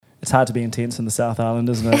It's hard to be intense in the South Island,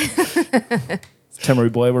 isn't it? Timaru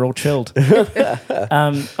boy, we're all chilled.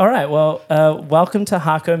 All right, well, welcome to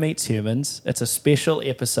Hako Meets Humans. It's a special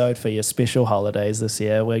episode for your special holidays this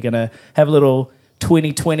year. We're going to have a little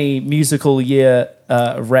 2020 musical year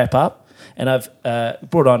wrap up, and I've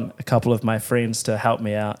brought on a couple of my friends to help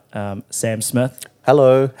me out. Sam Smith.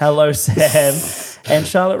 Hello. Hello, Sam. And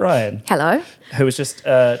Charlotte Ryan. Hello. Who was just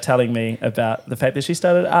telling me about the fact that she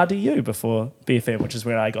started RDU before BFM, which is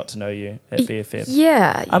where I got to know you at BFM.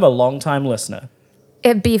 Yeah. I'm a long-time listener.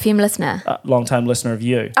 A BFM listener. Long-time listener of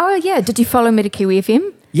you. Oh, yeah. Did you follow me to Kiwi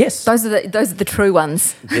FM? Yes. Those are the true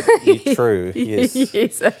ones. True, yes.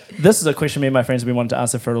 Yes. This is a question me and my friends have been wanting to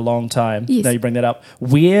answer for a long time. Yes. Now you bring that up.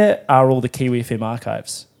 Where are all the Kiwi FM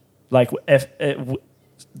archives? Like,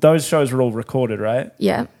 those shows were all recorded, right?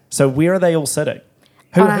 Yeah. So where are they all sitting?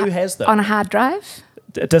 Who has them? On a hard drive?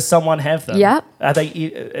 Does someone have them? Yeah. Are they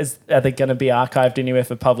going to be archived anywhere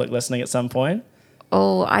for public listening at some point?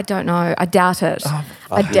 Oh, I don't know. I doubt it.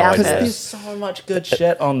 I doubt no idea. it. There's so much good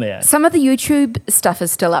shit on there. Some of the YouTube stuff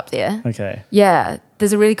is still up there. Okay. Yeah.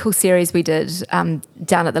 There's a really cool series we did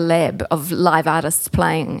down at the lab of live artists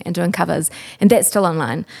playing and doing covers, and that's still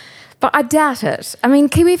online. But I doubt it. I mean,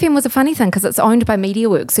 Kiwi FM was a funny thing because it's owned by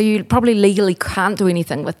MediaWorks, so you probably legally can't do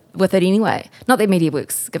anything with it anyway. Not that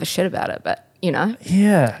MediaWorks give a shit about it, but, you know.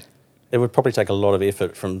 Yeah. It would probably take a lot of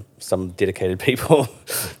effort from some dedicated people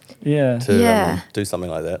Yeah. to do something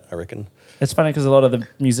like that, I reckon. It's funny because a lot of the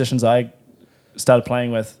musicians I started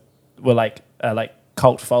playing with were like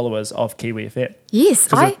cult followers of Kiwi FM. Yes,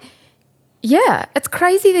 yeah, it's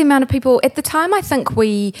crazy the amount of people. At the time, I think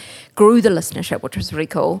we grew the listenership, which was really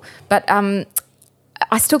cool. But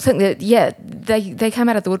I still think that, yeah, they came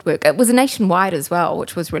out of the woodwork. It was nationwide as well,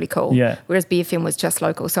 which was really cool. Yeah. Whereas BFM was just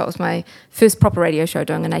local. So it was my first proper radio show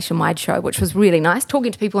doing a nationwide show, which was really nice,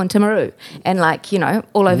 talking to people in Timaru and, like, you know,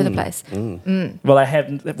 all over the place. Well, I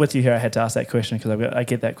had with you here. I had to ask that question because I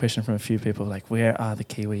get that question from a few people. Like, where are the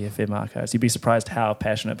Kiwi FM archives? You'd be surprised how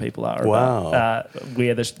passionate people are about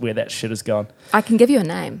where that shit has gone. I can give you a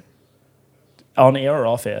name. On air or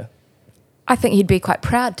off air? I think he'd be quite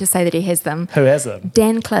proud to say that he has them. Who has them?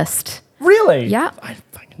 Dan Clist. Really? Yeah. I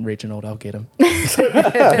fucking Reginald, I'll get him.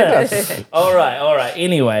 All right.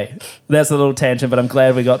 Anyway, that's a little tangent, but I'm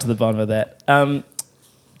glad we got to the bottom of that.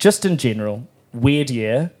 Just in general, weird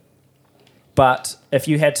year. But if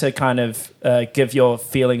you had to kind of give your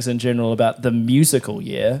feelings in general about the musical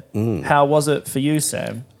year, how was it for you,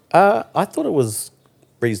 Sam? I thought it was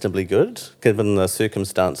reasonably good, given the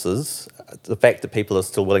circumstances. The fact that people are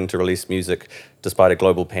still willing to release music despite a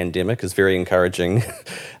global pandemic is very encouraging.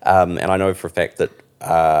 And I know for a fact that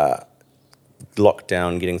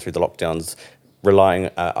getting through the lockdowns,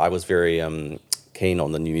 I was very keen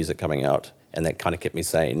on the new music coming out, and that kind of kept me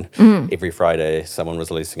sane. Every Friday, someone was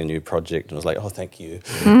releasing a new project, and I was like, oh, thank you.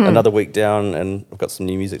 Another week down, and I've got some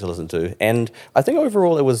new music to listen to. And I think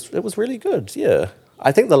overall it was really good, yeah.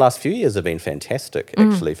 I think the last few years have been fantastic,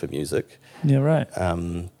 actually, for music. Yeah, right.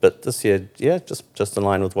 But this year, yeah, just in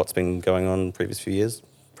line with what's been going on the previous few years,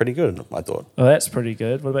 pretty good, I thought. Well, that's pretty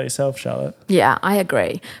good. What about yourself, Charlotte? Yeah, I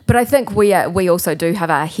agree. But I think we also do have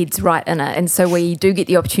our heads right in it, and so we do get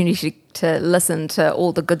the opportunity to listen to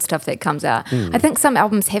all the good stuff that comes out. I think some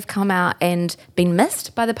albums have come out and been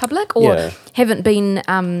missed by the public or haven't been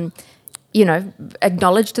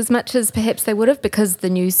acknowledged as much as perhaps they would have because the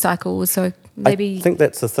news cycle was so maybe... I think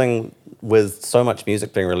that's the thing with so much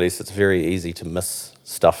music being released, it's very easy to miss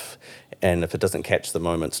stuff. And if it doesn't catch the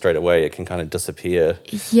moment straight away, it can kind of disappear.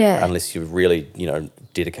 Yeah. Unless you're really,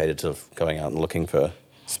 dedicated to going out and looking for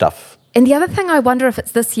stuff. And the other thing, I wonder if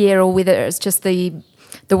it's this year or whether it's just the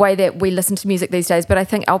way that we listen to music these days, but I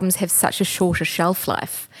think albums have such a shorter shelf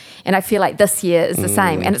life. And I feel like this year is the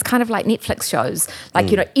same. And it's kind of like Netflix shows.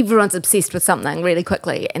 Like, everyone's obsessed with something really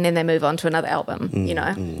quickly and then they move on to another album,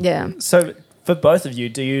 Yeah. So for both of you,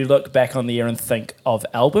 do you look back on the year and think of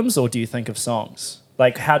albums or do you think of songs?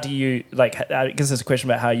 Like, how do you, I guess it's a question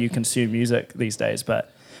about how you consume music these days,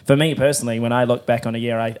 but for me personally, when I look back on a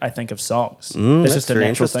year, I think of songs. It's just a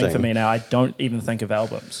natural thing for me now. I don't even think of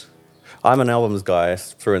albums. I'm an albums guy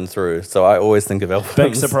through and through, so I always think of albums.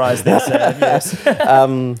 Big surprise there, Sam, yes.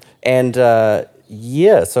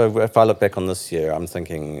 So if I look back on this year, I'm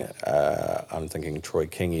thinking Troy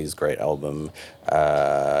Kingi's great album.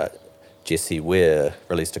 Jessie Ware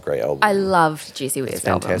released a great album. I loved Jessie Ware's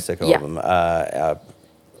album. Fantastic album.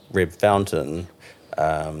 Reb Fountain.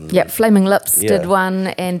 Flaming Lips did one,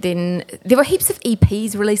 and then there were heaps of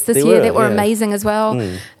EPs released this year that were amazing as well.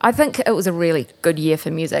 I think it was a really good year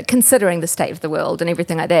for music, considering the state of the world and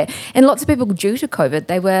everything like that. And lots of people, due to COVID,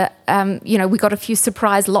 they were, we got a few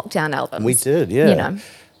surprise lockdown albums. We did, yeah.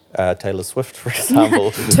 Taylor Swift, for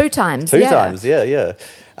example. Two times. Two times, yeah.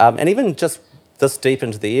 And even just this deep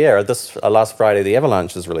into the year, this last Friday, The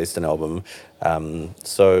Avalanche has released an album.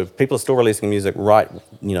 So people are still releasing music right,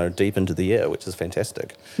 deep into the year, which is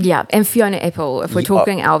fantastic. Yeah, and Fiona Apple, if we're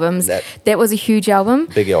talking albums, that was a huge album.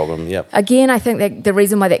 Big album, yeah. Again, I think that the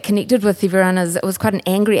reason why that connected with everyone is it was quite an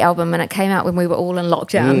angry album and it came out when we were all in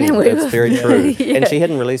lockdown. That's very true. Yeah. And she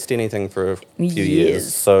hadn't released anything for a few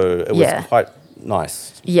years, so it was quite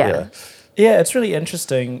nice. Yeah, it's really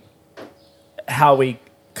interesting how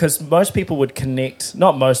because most people would connect,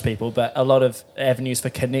 not most people, but a lot of avenues for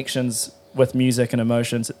connections with music and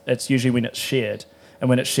emotions, it's usually when it's shared. And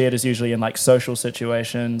when it's shared is usually in like social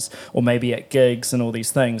situations or maybe at gigs and all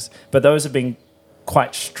these things. But those have been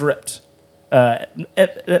quite stripped,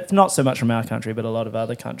 if not so much from our country, but a lot of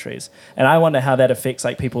other countries. And I wonder how that affects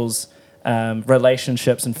like people's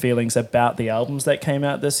relationships and feelings about the albums that came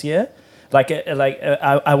out this year.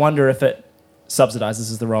 I wonder if it subsidizes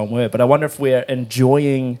is the wrong word, but I wonder if we're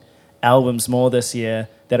enjoying albums more this year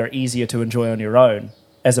that are easier to enjoy on your own,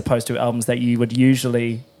 as opposed to albums that you would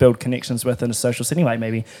usually build connections with in a social setting, like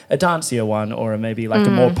maybe a dancier one or maybe like a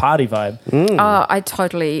more party vibe. Oh, I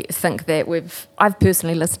totally think that I've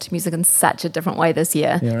personally listened to music in such a different way this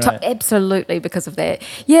year. Yeah, right. Absolutely because of that.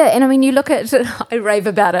 Yeah, and I mean, you look at, I rave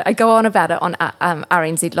about it, I go on about it on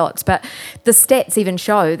RNZ lots, but the stats even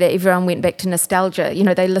show that everyone went back to nostalgia.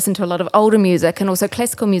 They listened to a lot of older music and also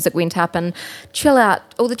classical music went up and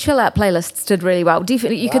all the chill out playlists did really well.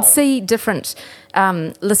 Definitely, you could see different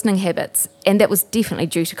listening habits, and that was definitely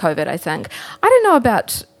due to COVID, I think. I don't know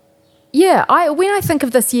about... Yeah, when I think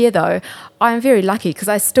of this year, though, I'm very lucky because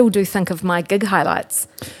I still do think of my gig highlights.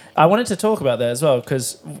 I wanted to talk about that as well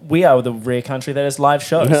because we are the rare country that has live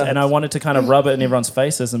shows, and I wanted to kind of rub it in everyone's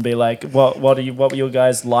faces and be like, what were your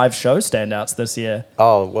guys' live show standouts this year?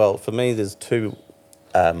 Oh, well, for me, there's two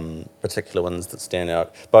particular ones that stand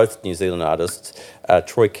out, both New Zealand artists.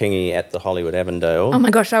 Troy Kingi at the Hollywood Avondale. Oh my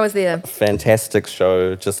gosh, I was there. Fantastic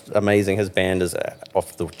show, just amazing. His band is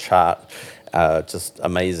off the chart, just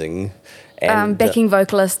amazing. And, backing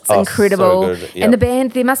vocalists, incredible. So good. Yep. And the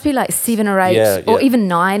band, there must be like 7 or 8 or even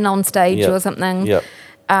 9 on stage or something. Yep.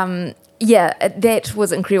 That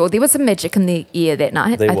was incredible. There was some magic in the air that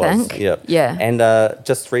night, I think. Yep. Yeah. And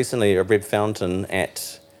just recently, Reb Fountain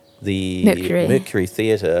at the Mercury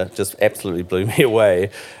Theatre just absolutely blew me away.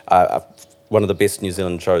 One of the best New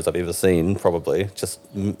Zealand shows I've ever seen, probably. Just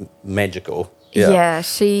magical. Yeah,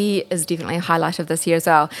 she is definitely a highlight of this year as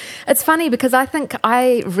well. It's funny because I think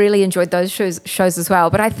I really enjoyed those shows as well,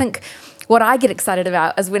 but I think what I get excited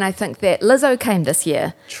about is when I think that Lizzo came this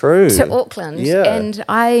year to Auckland, and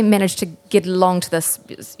I managed to get along to this,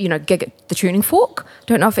 gig at the Tuning Fork.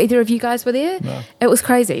 Don't know if either of you guys were there. No. It was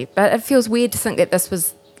crazy, but it feels weird to think that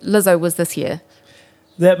Lizzo was this year.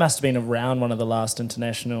 That must have been around one of the last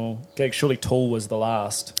international gigs. Surely Tool was the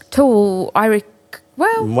last. Tool,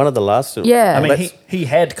 one of the last. Yeah. I mean, he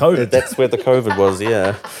had COVID. That's where the COVID was,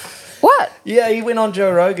 yeah. What? Yeah, he went on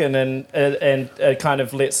Joe Rogan and kind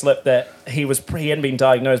of let slip that he hadn't been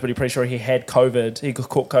diagnosed, but he's pretty sure he had COVID. He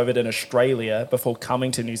caught COVID in Australia before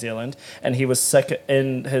coming to New Zealand, and he was sick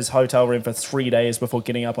in his hotel room for 3 days before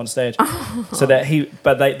getting up on stage. So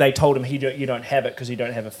that they told him you don't have it because you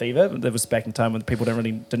don't have a fever. That was back in time when people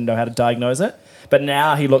didn't know how to diagnose it. But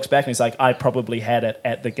now he looks back and he's like, I probably had it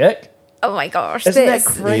at the gig. Oh my gosh. Isn't that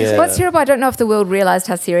crazy? Yeah. What's terrible, I don't know if the world realised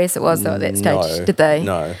how serious it was though at that stage. Did they?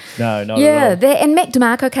 No, not at all. And Mac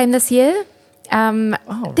DeMarco came this year.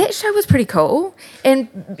 That show was pretty cool. And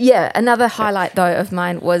another highlight though of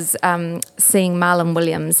mine was seeing Marlon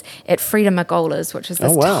Williams at Frida Magola's, which is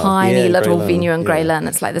this tiny little venue in Grey Lynn.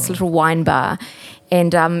 It's like this little wine bar.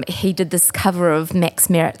 And he did this cover of Max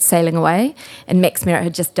Merritt, Sailing Away. And Max Merritt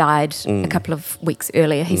had just died a couple of weeks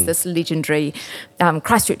earlier. He's this legendary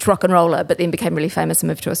Christchurch rock and roller, but then became really famous and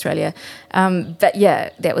moved to Australia. But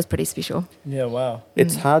yeah, that was pretty special. Yeah, wow.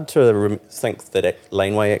 It's hard to think that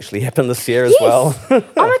Laneway actually happened this year as well. Oh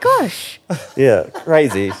my gosh. Yeah,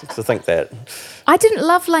 crazy to think that. I didn't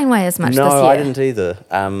love Laneway as much this year. No, I didn't either.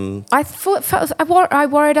 I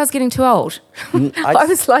worried I was getting too old. I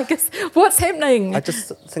was like, what's happening? I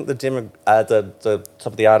just think the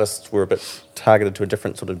top of the artists were a bit targeted to a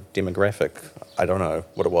different sort of demographic. I don't know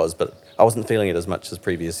what it was, but I wasn't feeling it as much as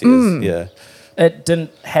previous years. Yeah, it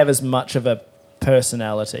didn't have as much of a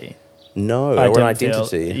personality. No, or an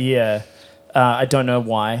identity. I don't know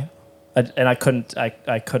why. I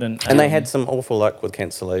couldn't. And they had some awful luck with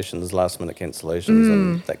cancellations, last-minute cancellations,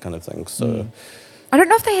 and that kind of thing. So, I don't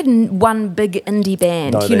know if they had one big indie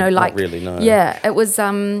band. No, not really. No. Yeah, it was.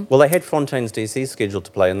 Well, they had Fontaine's DC scheduled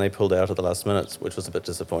to play, and they pulled out at the last minute, which was a bit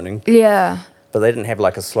disappointing. Yeah. but they didn't have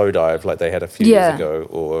like a slow dive like they had a few years ago,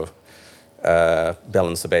 or Belle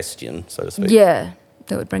and Sebastian, so to speak. Yeah,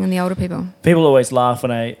 that would bring in the older people. People always laugh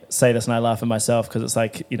when I say this, and I laugh at myself because it's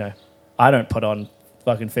like, I don't put on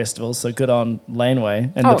fucking festivals, so good on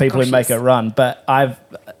Laneway and the people who make it run. But I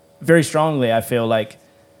feel like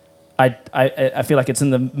I feel like it's in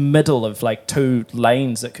the middle of like two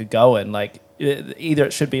lanes that could go in. Like either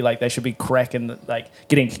it should be like they should be cracking, like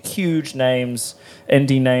getting huge names,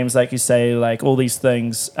 indie names, like you say, like all these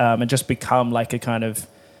things, and just become like a kind of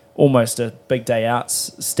almost a big day out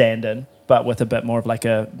stand-in, but with a bit more of like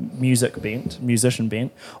a musician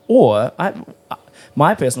bent. Or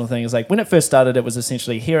my personal thing is like when it first started, it was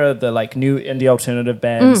essentially here are the like new indie alternative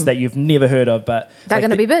bands that you've never heard of, but they're like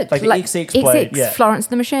going to be big. Like XX played, Florence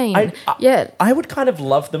and the Machine. I would kind of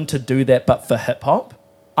love them to do that, but for hip hop.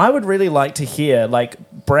 I would really like to hear like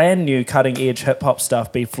brand new cutting edge hip hop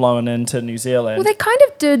stuff be flown into New Zealand. Well, they kind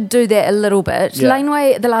of did do that a little bit. Yeah.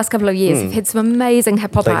 Laneway, the last couple of years, have had some amazing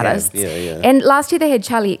hip hop artists. Yeah. And last year they had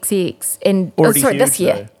Charlie XCX. And Already this huge,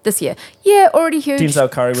 year. This year. Yeah, already huge. Denzel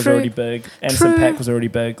Curry was already big. Anderson .Paak was already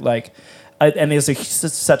big. Like, and there's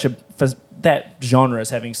that genre is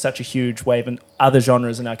having such a huge wave, and other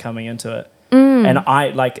genres are now coming into it. And I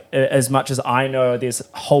like, as much as I know, there's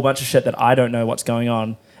a whole bunch of shit that I don't know what's going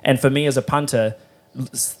on. And for me as a punter,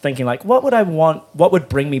 thinking like, what would I want? What would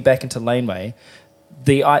bring me back into Laneway?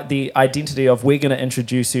 The identity of we're going to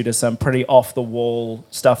introduce you to some pretty off the wall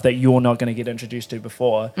stuff that you're not going to get introduced to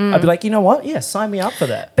before. I'd be like, you know what? Yeah, sign me up for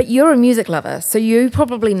that. But you're a music lover, so you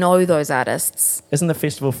probably know those artists. Isn't the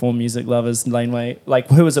festival for music lovers, Laneway? Like,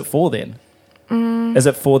 who is it for then? Is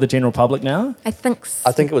it for the general public now? I think so.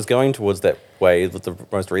 I think it was going towards that way with the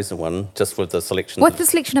most recent one, just with the selection. With the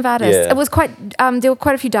selection of artists. Yeah. It was quite, there were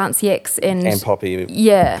quite a few dance acts and poppy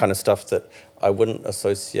kind of stuff that I wouldn't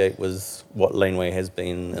associate with what Laneway has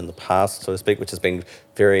been in the past, so to speak, which has been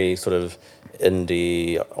very sort of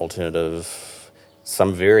indie, alternative,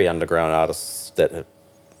 some very underground artists that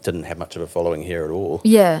didn't have much of a following here at all.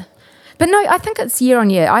 Yeah. But no, I think it's year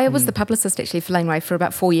on year. I was the publicist actually for Laneway for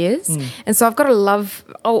about 4 years. And so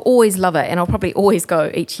I'll always love it, and I'll probably always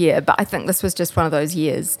go each year. But I think this was just one of those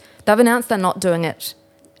years. They've announced they're not doing it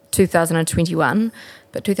 2021,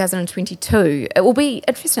 but 2022. It will be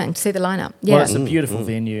interesting to see the lineup. Yeah. Well, it's a beautiful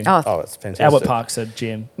venue. Oh, it's fantastic. Albert Park's a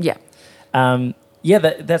gem. Yeah.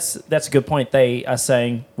 That's a good point. They are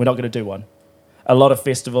saying we're not going to do one. A lot of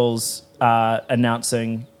festivals are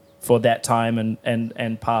announcing for that time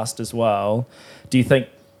and past as well. Do you think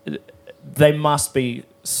they must be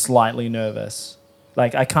slightly nervous?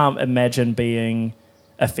 Like, I can't imagine being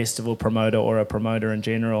a festival promoter or a promoter in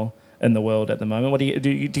general in the world at the moment. What do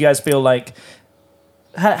you guys feel like?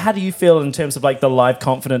 How do you feel in terms of like the live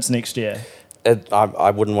confidence next year?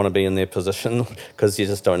 I wouldn't want to be in their position because you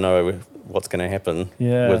just don't know what's going to happen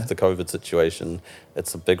with the COVID situation.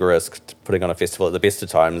 It's a big risk putting on a festival at the best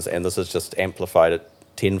of times, and this has just amplified it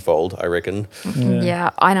tenfold, I reckon.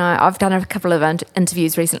 Yeah, I know. I've done a couple of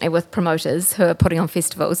interviews recently with promoters who are putting on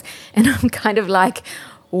festivals, and I'm kind of like,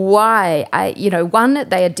 why? One,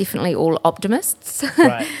 they are definitely all optimists.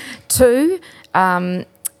 Right. Two,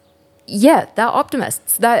 they're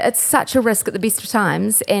optimists. It's such a risk at the best of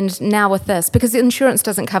times, and now with this, because the insurance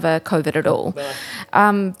doesn't cover COVID at all.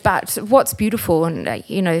 But what's beautiful, and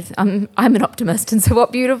I'm an optimist, and so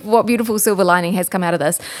what beautiful silver lining has come out of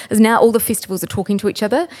this is now all the festivals are talking to each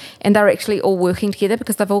other, and they're actually all working together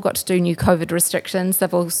because they've all got to do new COVID restrictions.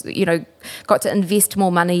 They've all, got to invest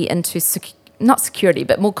more money into not security,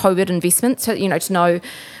 but more COVID investment, so, to know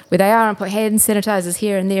where they are and put hand sanitizers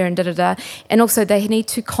here and there and da-da-da. And also they need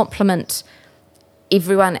to complement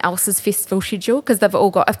everyone else's festival schedule because they've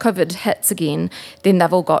all got, if COVID hits again, then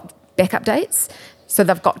they've all got backup dates. So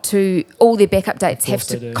they've got to, all their backup dates have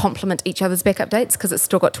to complement each other's backup dates because it's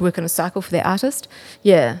still got to work in a cycle for their artist.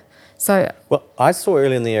 Yeah. So. Well, I saw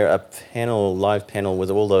earlier in the year a live panel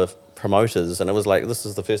with all the promoters, and it was like, this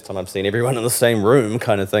is the first time I've seen everyone in the same room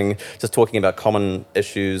kind of thing, just talking about common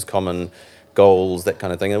issues, common goals, that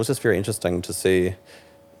kind of thing. It was just very interesting to see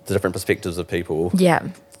the different perspectives of people. Yeah,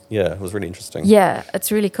 it was really interesting. Yeah,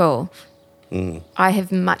 it's really cool. I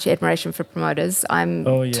have much admiration for promoters.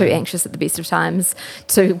 I'm too anxious at the best of times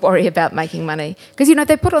to worry about making money because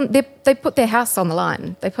they put their house on the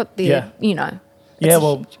line. They put their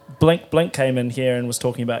well, Blink came in here and was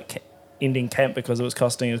talking about ending camp because it was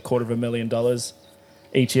costing $250,000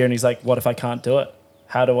 each year, and he's like, what if I can't do it?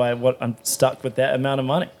 I'm stuck with that amount of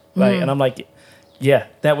money. And I'm like, yeah,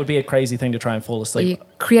 that would be a crazy thing to try and fall asleep. You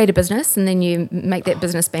create a business and then you make that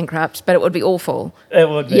business bankrupt, but it would be awful. It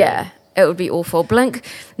would be. Yeah, it would be awful. Blink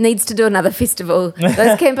needs to do another festival.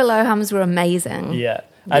 Those Camp Alohams were amazing. Yeah.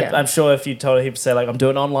 Yeah. I'm sure if you told him, he'd say like, I'm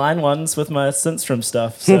doing online ones with my Synthstrom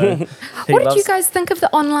stuff. So What did you guys think of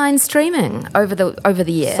the online streaming over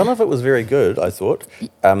the year? Some of it was very good, I thought.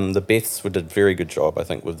 The Beths did a very good job, I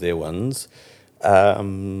think, with their ones.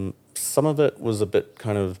 Some of it was a bit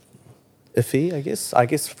kind of iffy, I guess. I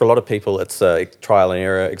guess for a lot of people, it's a trial and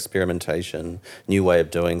error, experimentation, new way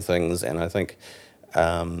of doing things, and I think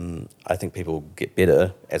people get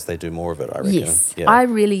better as they do more of it. I reckon. Yes, Yeah. I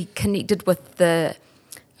really connected with the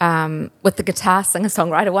guitar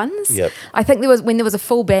singer-songwriter ones. Yep. I think when there was a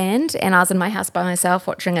full band and I was in my house by myself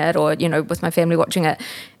watching it, or with my family watching it,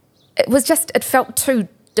 it felt too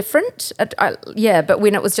different. But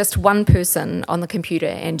when it was just one person on the computer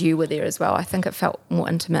and you were there as well, I think it felt more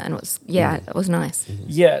intimate and it was nice.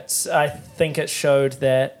 Yeah, I think it showed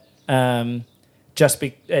that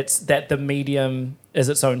it's that the medium is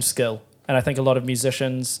its own skill, and I think a lot of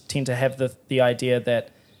musicians tend to have the idea that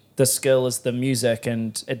the skill is the music,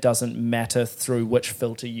 and it doesn't matter through which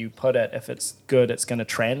filter you put it. If it's good, it's going to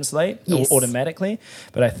translate automatically.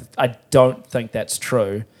 But I don't think that's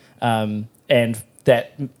true, and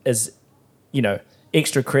that is,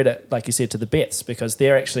 extra credit, like you said, to the Beths, because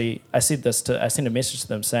they're actually. I sent a message to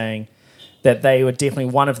them saying that they were definitely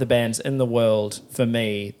one of the bands in the world for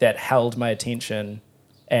me that held my attention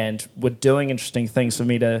and were doing interesting things for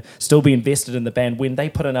me to still be invested in the band when they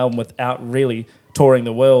put an album without really touring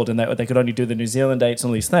the world, and they could only do the New Zealand dates and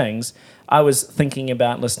all these things. I was thinking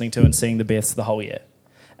about listening to and seeing the Beths the whole year,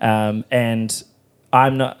 and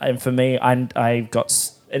I'm not. And for me, I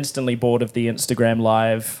got instantly bored of the Instagram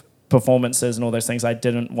live performances and all those things. I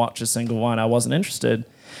didn't watch a single one. I wasn't interested,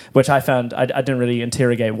 which I found I didn't really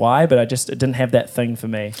interrogate why, but it didn't have that thing for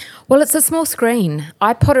me. Well, it's a small screen.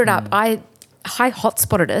 I put it up. I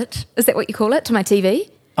hotspotted it. Is that what you call it, to my TV?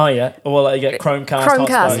 Oh yeah, well I get Chromecast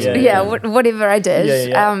hotspot, whatever I did.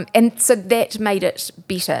 Yeah. And so that made it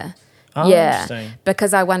better. Oh, interesting.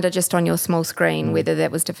 Because I wonder just on your small screen whether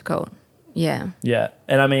that was difficult. Yeah. Yeah,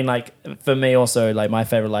 and I mean, like, for me also, like, my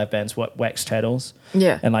favourite live band's Wax Chattels.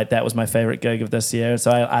 Yeah. And, like, that was my favourite gig of this year.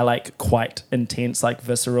 So I like quite intense, like,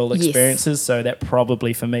 visceral experiences. Yes. So that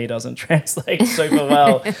probably, for me, doesn't translate super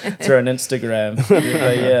well through an Instagram. But,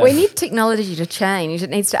 yeah. We need technology to change. It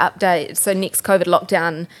needs to update. So next COVID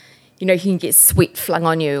lockdown, you can get sweat flung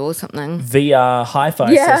on you or something. VR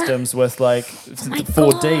hi-fi systems with like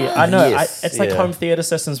 4D. God. I know. Yes, it's like home theater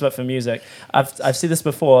systems, but for music. I've seen this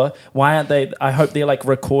before. Why aren't they? I hope they're like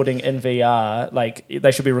recording in VR. Like they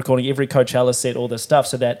should be recording every Coachella set, all this stuff,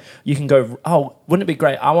 so that you can go. Oh, wouldn't it be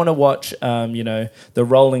great? I want to watch, the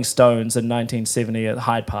Rolling Stones in 1970 at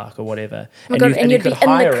Hyde Park or whatever. Oh my God, and you'd be in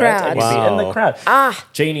the crowd. You'd be in the crowd. Ah,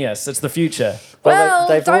 genius! It's the future. Well,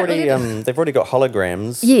 they've don't already got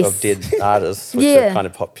holograms of dead artists, which are kind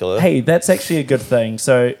of popular. Hey, that's actually a good thing.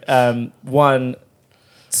 So, one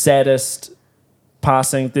saddest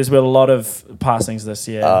passing. There's been a lot of passings this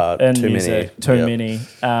year in too music. many. Too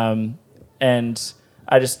many. And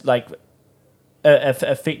I just like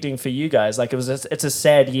affecting for you guys. Like it's a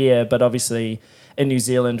sad year, but obviously in New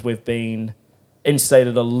Zealand we've been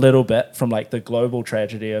insulated a little bit from like the global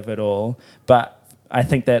tragedy of it all. But I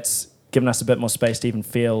think that's given us a bit more space to even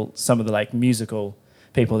feel some of the like musical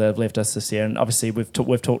people that have left us this year. And obviously we've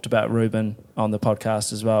talked about Ruben on the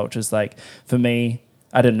podcast as well, which is like, for me,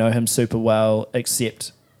 I didn't know him super well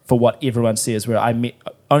except for what everyone says, where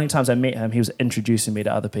only times I met him, he was introducing me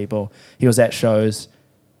to other people. He was at shows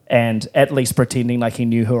and at least pretending like he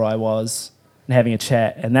knew who I was and having a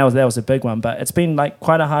chat. And that was a big one, but it's been like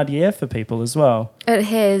quite a hard year for people as well. it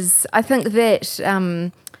has. I think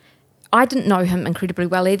that I didn't know him incredibly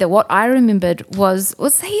well either. What I remembered was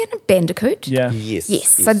he in a Bandicoot? Yeah. Yes.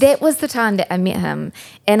 So that was the time that I met him.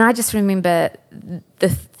 And I just remember the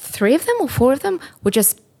three of them or four of them were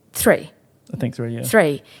just three. I think 3 years.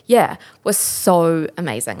 Three, yeah, was so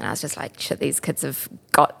amazing. And I was just like, shit, these kids have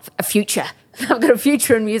got a future. I've got a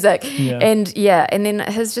future in music. Yeah. And then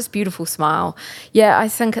his just beautiful smile. Yeah, I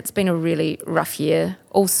think it's been a really rough year,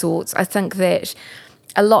 all sorts. I think that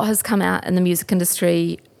a lot has come out in the music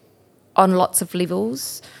industry on lots of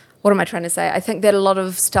levels. What am I trying to say? I think that a lot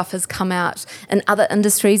of stuff has come out in other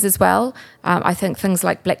industries as well. I think things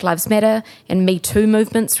like Black Lives Matter and Me Too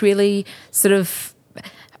movements really sort of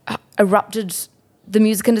erupted the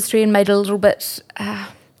music industry and made it a little bit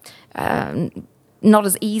not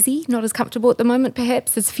as easy, not as comfortable at the moment,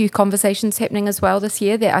 perhaps. There's a few conversations happening as well this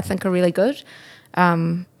year that I think are really good.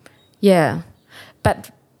 Yeah.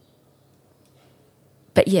 But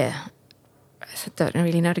yeah, I don't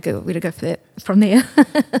really know where to go for that from there.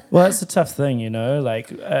 Well, it's a tough thing, like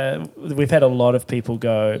we've had a lot of people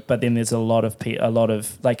go, but then there's a lot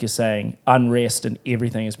of like you're saying, unrest and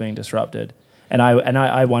everything is being disrupted. And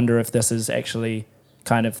I wonder if this is actually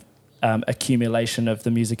kind of accumulation of the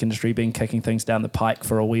music industry being kicking things down the pike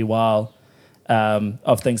for a wee while,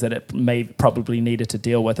 of things that it may probably needed to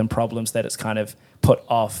deal with and problems that it's kind of put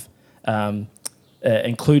off,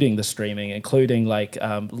 including the streaming, including like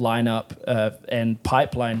lineup and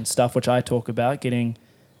pipeline stuff, which I talk about, getting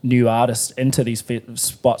new artists into these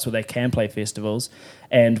spots where they can play festivals.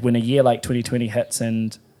 And when a year like 2020 hits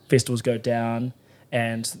and festivals go down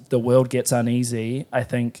and the world gets uneasy, I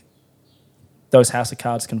think those house of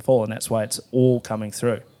cards can fall, and that's why it's all coming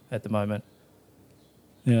through at the moment.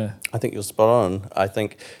 Yeah. I think you're spot on. I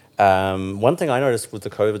think one thing I noticed with the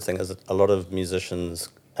COVID thing is that a lot of musicians'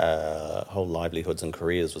 whole livelihoods and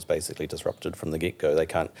careers was basically disrupted from the get-go. They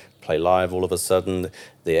can't play live all of a sudden.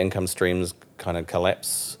 Their income streams kind of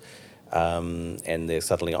collapse, and they're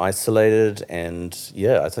suddenly isolated. And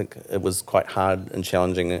yeah, I think it was quite hard and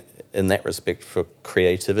challenging in that respect for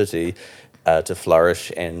creativity to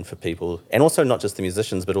flourish, and for people, and also not just the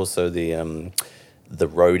musicians, but also the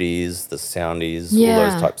roadies, the soundies, all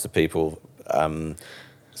those types of people.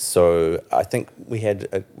 So I think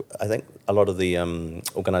I think a lot of the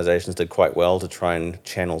organisations did quite well to try and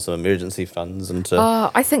channel some emergency funds into.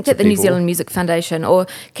 I think that the New Zealand Music Foundation, or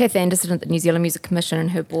Kath Anderson at the New Zealand Music Commission and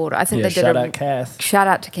her board, I think they did shout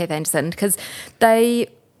out to Kath Anderson, because they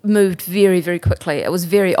moved very, very quickly. It was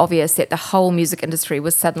very obvious that the whole music industry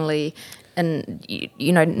was suddenly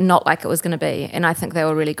not like it was going to be, and I think they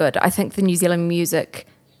were really good. I think the New Zealand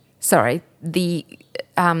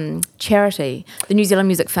charity, the New Zealand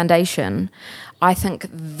Music Foundation, I think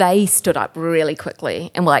they stood up really quickly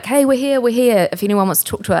and were like, hey, we're here if anyone wants to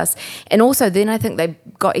talk to us. And also then I think they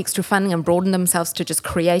got extra funding and broadened themselves to just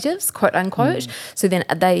creatives, quote unquote. So then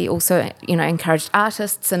they also, encouraged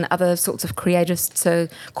artists and other sorts of creatives to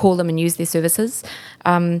call them and use their services.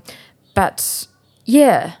 But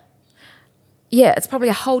yeah, it's probably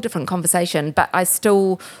a whole different conversation, but I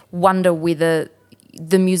still wonder whether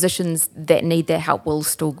the musicians that need their help will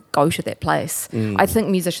still go to that place. I think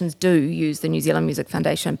musicians do use the New Zealand Music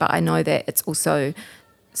Foundation, but I know that it's also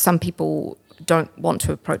some people don't want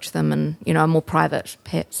to approach them and, are more private,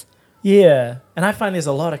 perhaps. Yeah, and I find there's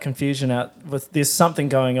a lot of confusion there's something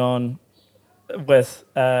going on with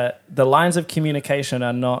the lines of communication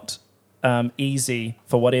are not easy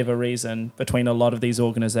for whatever reason between a lot of these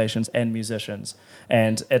organizations and musicians.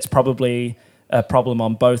 And it's probably a problem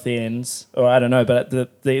on both ends, or I don't know, but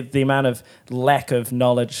the amount of lack of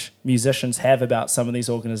knowledge musicians have about some of these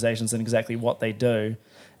organizations and exactly what they do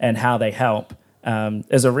and how they help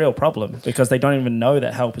is a real problem, because they don't even know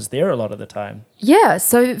that help is there a lot of the time. Yeah,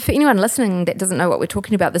 so for anyone listening that doesn't know what we're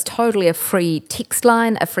talking about, there's totally a free text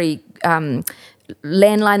line, a free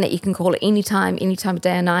landline that you can call at any time of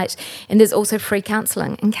day or night, and there's also free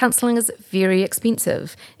counselling, and counselling is very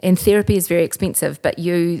expensive and therapy is very expensive, but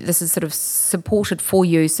this is sort of supported for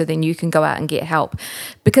you, so then you can go out and get help.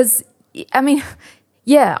 Because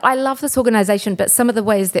I love this organisation, but some of the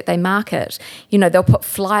ways that they market, they'll put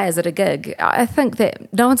flyers at a gig. I think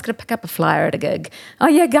that no one's going to pick up a flyer at a gig. Oh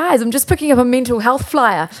yeah, guys, I'm just picking up a mental health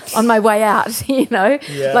flyer on my way out,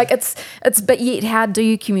 Yeah. Like it's, but yet how do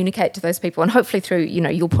you communicate to those people? And hopefully through,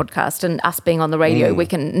 your podcast and us being on the radio, we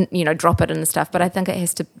can, drop it and stuff. But I think it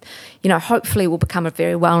has to, hopefully will become a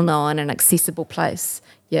very well-known and accessible place.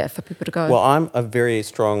 Yeah, for people to go. Well, I'm a very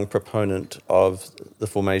strong proponent of the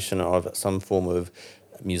formation of some form of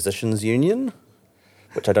musicians' union,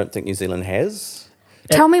 which I don't think New Zealand has.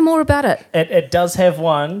 Tell me more about it. It does have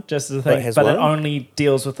one, just as a thing, but it only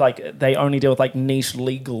deals with niche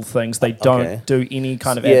legal things. They don't do any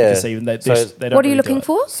kind of advocacy. They don't what are you looking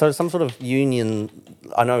for? So some sort of union.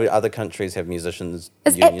 I know other countries have musicians.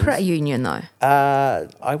 Is APRA a union though?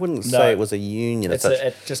 I wouldn't say it was a union.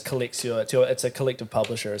 It just collects it's a collective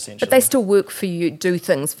publisher essentially. But they still work for you, do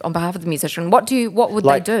things on behalf of the musician. What would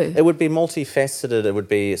they do? It would be multifaceted. It would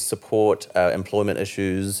be support employment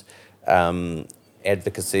issues,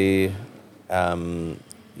 advocacy.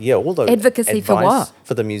 All those advocacy advice for what?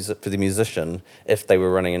 For the musician, if they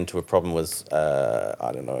were running into a problem with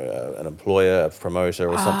an employer, a promoter,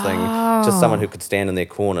 or something, just someone who could stand in their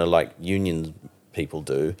corner like union people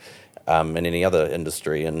do, in any other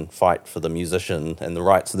industry, and fight for the musician and the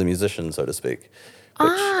rights of the musician, so to speak.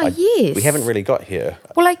 Yes. We haven't really got here.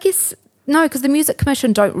 Well, I guess. No, because the Music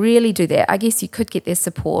Commission don't really do that. I guess you could get their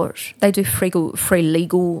support. They do free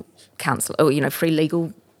legal counsel, or free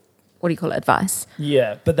legal. What do you call it? Advice?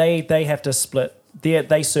 Yeah, but they have to split.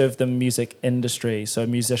 They serve the music industry, so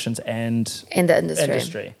musicians and the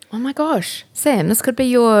industry. Oh my gosh, Sam, this could be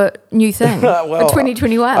your new thing for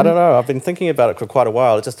 2021. I don't know. I've been thinking about it for quite a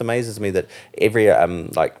while. It just amazes me that every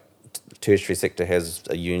tertiary sector has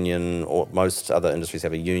a union, or most other industries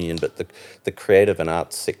have a union, but the creative and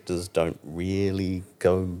arts sectors don't really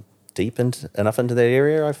go deep enough into that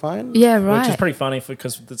area, I find. Yeah, right. Which is pretty funny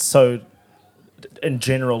because it's so, in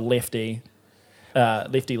general, lefty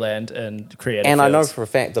land and creative. And I know fields. for a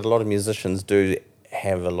fact that a lot of musicians do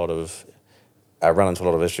have a lot of run into a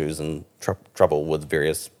lot of issues and trouble with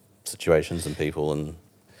various situations and people and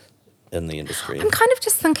in the industry. I'm kind of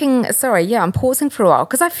just thinking, I'm pausing for a while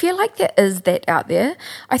because I feel like there is that out there.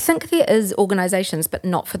 I think there is organisations, but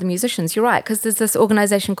not for the musicians. You're right, because there's this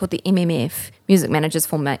organisation called the MMF, Music Managers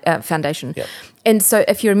Foundation. Yep. And so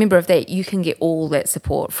if you're a member of that, you can get all that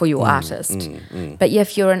support for your artist. But yeah,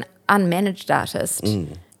 if you're an unmanaged artist...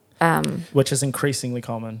 which is increasingly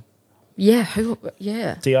common. Yeah.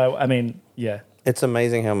 It's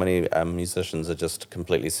amazing how many musicians are just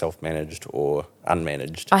completely self-managed or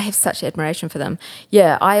unmanaged. I have such admiration for them.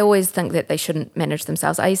 Yeah, I always think that they shouldn't manage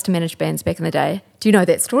themselves. I used to manage bands back in the day. Do you know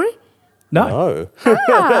that story? No.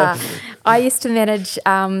 I used to manage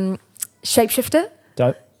Shapeshifter,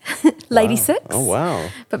 Don't. Lady Six. Oh, wow.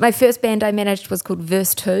 But my first band I managed was called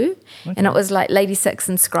Verse 2. Okay. And it was like Lady Six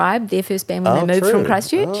and Scribe, their first band when they moved from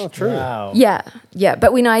Christchurch. Oh, true. Wow. Yeah.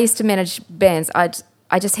 But when I used to manage bands,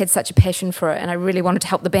 I just had such a passion for it, and I really wanted to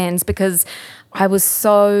help the bands because I was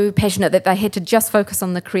so passionate that they had to just focus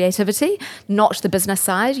on the creativity, not the business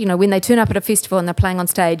side. You know, when they turn up at a festival and they're playing on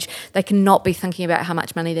stage, they cannot be thinking about how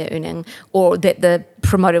much money they're earning or that the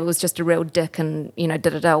promoter was just a real dick and, you know,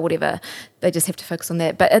 or whatever. They just have to focus on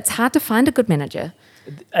that. But it's hard to find a good manager.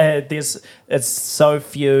 It's so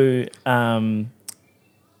few.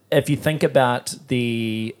 If you think about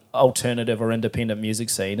the alternative or independent music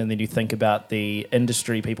scene, and then you think about the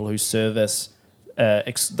industry people who service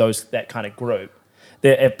that kind of group,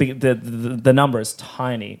 the number is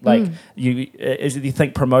tiny. Like you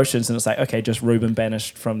think promotions, and it's like, okay, just Ruben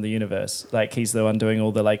banished from the universe. Like he's the one doing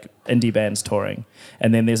all the like indie bands touring,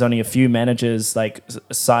 and then there's only a few managers like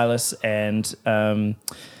Silas and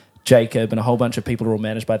Jacob and a whole bunch of people are all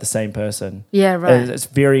managed by the same person. Yeah, right. It's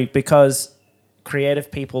very because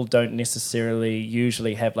creative people don't necessarily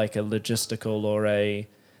usually have like a logistical or a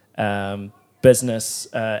business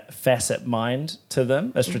facet mind to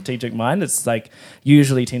them, a strategic mind. It's like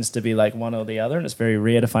usually tends to be like one or the other, and it's very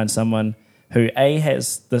rare to find someone who A,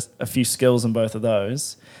 has a few skills in both of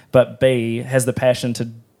those, but B, has the passion to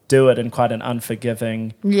do it in quite an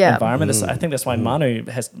unforgiving environment. I think that's why Manu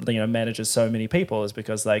manages so many people, is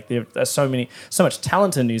because like there's so much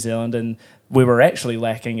talent in New Zealand, and where we're actually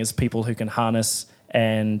lacking is people who can harness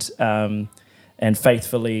and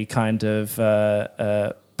faithfully kind of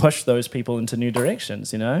push those people into new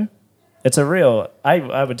directions. You know, it's a real.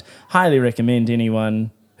 I would highly recommend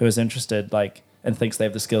anyone who is interested, like, and thinks they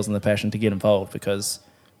have the skills and the passion to get involved, because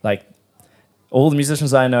like all the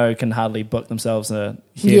musicians I know can hardly book themselves a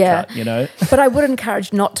haircut, you know. But I would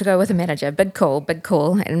encourage not to go with a manager. Big call.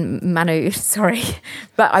 And Manu, sorry.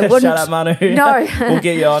 But I wouldn't. Shut up, Manu. No. We'll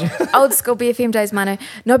get you on. Old school BFM days, Manu.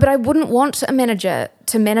 No, but I wouldn't want a manager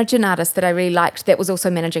to manage an artist that I really liked that was also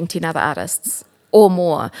managing 10 other artists or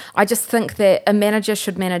more. I just think that a manager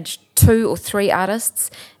should manage 2 or 3 artists,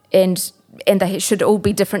 and they should all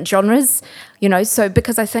be different genres, you know. So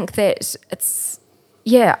because I think that it's...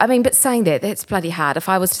 Yeah, I mean, but saying that, that's bloody hard. If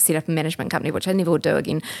I was to set up a management company, which I never would do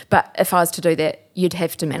again, but if I was to do that, you'd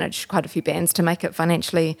have to manage quite a few bands to make it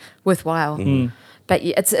financially worthwhile. But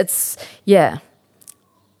it's yeah.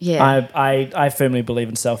 I firmly believe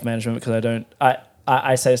in self-management, because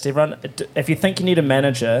I say this to everyone, if you think you need a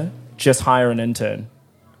manager, just hire an intern.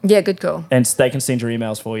 Yeah, good call. And they can send your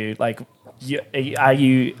emails for you. Like, are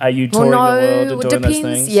you touring the world and doing those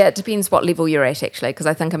things? Yeah, it depends what level you're at, actually, because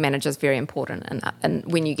I think a manager is very important and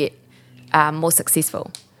when you get more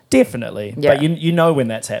successful. Definitely. Yeah. But you know when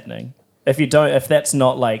that's happening. If that's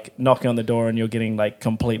not like knocking on the door and you're getting like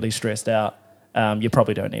completely stressed out, you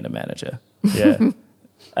probably don't need a manager. Yeah.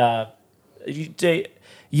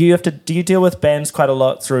 Do you deal with bands quite a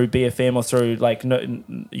lot through BFM or through like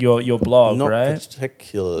your blog, Not right?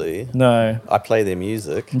 particularly. No. I play their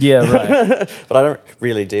music. Yeah, right. But I don't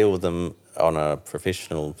really deal with them on a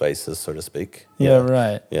professional basis, so to speak. Yeah,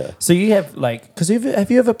 right. Yeah. So you have like, because have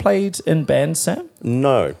you ever played in bands, Sam?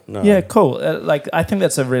 No. Yeah, cool. I think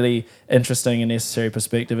that's a really interesting and necessary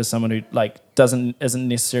perspective as someone who like isn't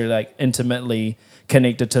necessarily like intimately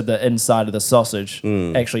connected to the inside of the sausage,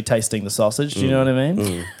 actually tasting the sausage. Do you know what I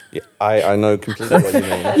mean? Yeah, I know completely what you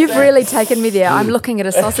mean. You've really taken me there. I'm looking at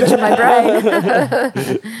a sausage in my brain.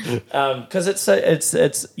 Because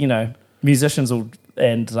it's you know, musicians will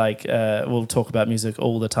and like we'll talk about music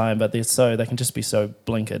all the time, but they can just be so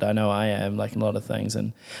blinkered. I know I am, like, in a lot of things,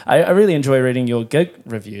 and I really enjoy reading your gig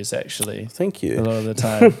reviews, actually. Thank you. A lot of the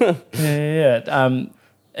time. yeah.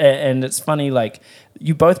 And it's funny, like,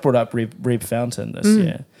 you both brought up Reb Fountain this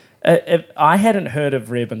year. I hadn't heard of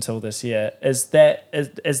Reb until this year. Is that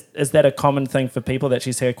a common thing for people, that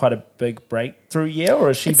she's had quite a big breakthrough year, or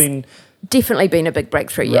has she been? Definitely been a big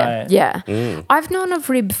breakthrough year. Right. Yeah. I've known of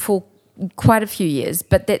Reb for quite a few years,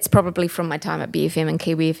 but that's probably from my time at BFM and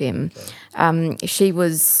Kiwi FM. She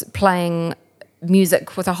was playing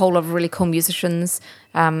music with a whole lot of really cool musicians,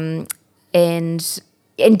 and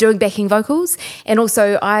doing backing vocals. And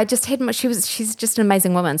also I just had she's just an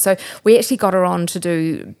amazing woman. So we actually got her on to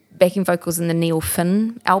do backing vocals in the Neil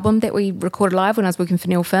Finn album that we recorded live when I was working for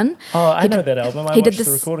Neil Finn. Oh, I know that album. I watched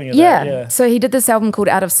the recording of that. Yeah. So he did this album called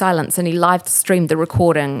Out of Silence, and he live streamed the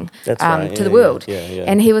recording to the world. Yeah.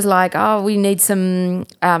 And he was like, oh, we need some,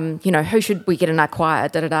 who should we get in our choir,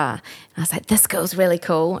 da-da-da. And I was like, this girl's really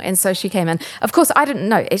cool. And so she came in. Of course, I didn't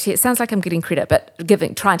know. Actually, it sounds like I'm getting credit, but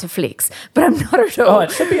trying to flex. But I'm not at all. Oh,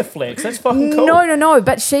 it should be a flex. That's fucking cool. No.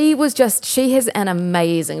 But she has an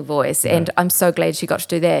amazing voice, and I'm so glad she got to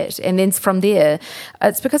do that. And then from there,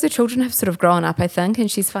 it's because her children have sort of grown up, I think,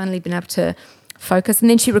 and she's finally been able to focus. And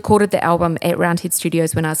then she recorded the album at Roundhead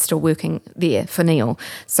Studios when I was still working there for Neil.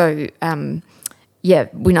 So, when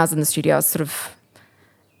I was in the studio, I was sort of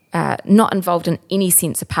not involved in any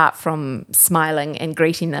sense apart from smiling and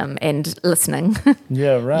greeting them and listening.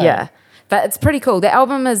 Yeah, right. Yeah. But it's pretty cool. The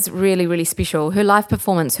album is really, really special. Her live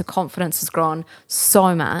performance, her confidence has grown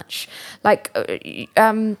so much. Like,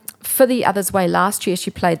 for the Others Way last year, she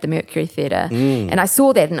played the Mercury Theatre. And I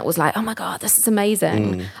saw that and it was like, oh my God, this is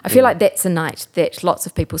amazing. I feel like that's a night that lots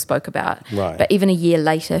of people spoke about. Right. But even a year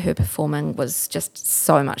later, her performing was just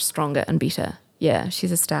so much stronger and better. Yeah,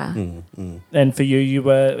 she's a star. And for you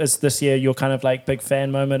is this year your kind of like big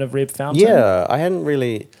fan moment of Reb Fountain? Yeah, I hadn't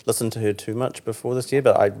really listened to her too much before this year,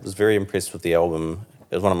 but I was very impressed with the album.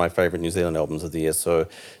 It was one of my favourite New Zealand albums of the year. So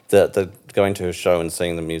the going to her show and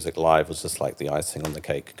seeing the music live was just like the icing on the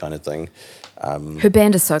cake kind of thing. Her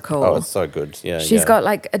band is so cool. Oh, it's so good. Yeah, She's got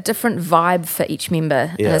like a different vibe for each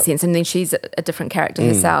member in a sense, and then she's a different character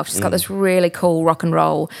herself. She's got this really cool rock and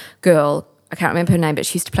roll girl. I can't remember her name, but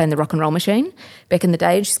she used to play in the Rock and Roll Machine back in the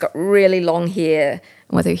day. And she's got really long hair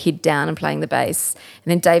with her head down and playing the bass.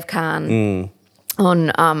 And then Dave Kahn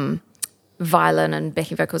on violin and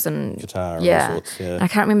backing vocals and guitar and all sorts. Yeah. I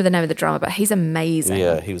can't remember the name of the drummer, but he's amazing.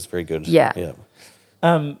 Yeah, he was very good. Yeah.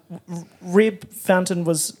 Reb Fountain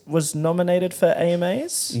was nominated for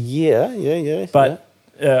AMAs. Yeah. But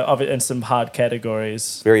in some hard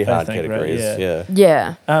categories. Very hard I think, categories. Right?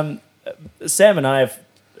 Yeah. Sam and I have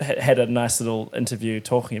had a nice little interview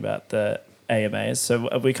talking about the AMAs, so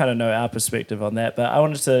we kind of know our perspective on that.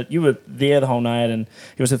 But you were there the whole night, and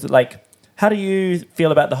it was like, how do you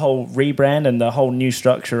feel about the whole rebrand and the whole new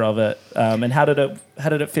structure of it? And how did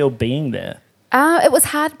it feel being there? It was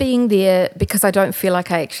hard being there because I don't feel like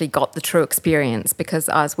I actually got the true experience because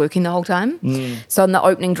I was working the whole time. So in the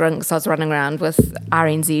opening drinks, I was running around with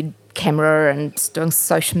RNZ camera and doing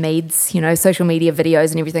social media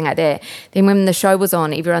videos and everything like that. Then when the show was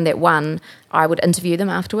on, everyone that won, I would interview them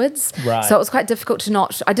afterwards. Right. So it was quite difficult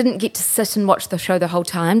I didn't get to sit and watch the show the whole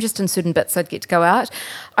time, just in certain bits I'd get to go out.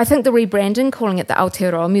 I think the rebranding, calling it the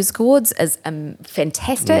Aotearoa Music Awards, is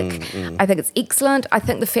fantastic. I think it's excellent. I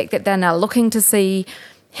think the fact that they're now looking to see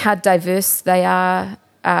how diverse they are,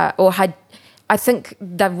 I think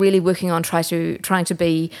they're really working on trying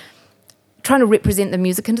to represent the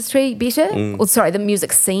music industry better, the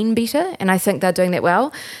music scene better, and I think they're doing that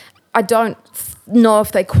well. I don't know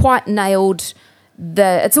if they quite nailed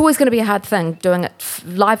it's always going to be a hard thing doing it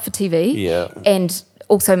live for TV and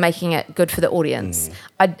also making it good for the audience.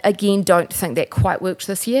 I, again, don't think that quite worked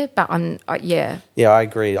this year, but Yeah, I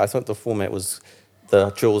agree. I thought the format was,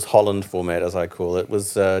 the Jules Holland format, as I call it,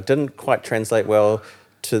 was didn't quite translate well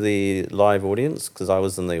to the live audience, because I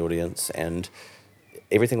was in the audience and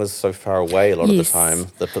everything was so far away a lot of the time,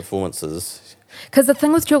 the performances. Because the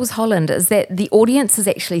thing with Jules Holland is that the audience is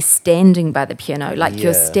actually standing by the piano, like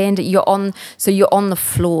you're on the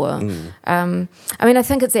floor. I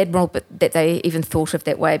think it's admirable that they even thought of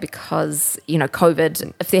that way because,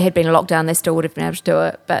 COVID, if there had been a lockdown, they still would have been able to do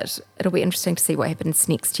it, but it'll be interesting to see what happens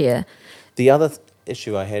next year. The other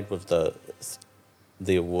issue I had with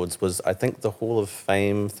the awards was, I think the Hall of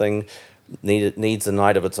Fame thing needs a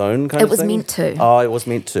night of its own kind It of was thing? meant to. Oh, it was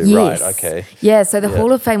meant to. Yes. Right, okay. Yeah, so the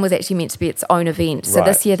Hall of Fame was actually meant to be its own event. So Right.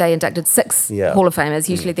 this year they inducted 6 Yeah. Hall of Famers.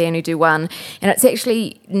 Usually they only do one. And it's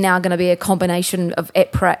actually now going to be a combination of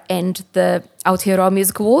APRA and the Aotearoa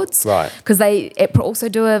Music Awards. Right. Because APRA also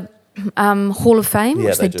do a Hall of Fame, Yeah,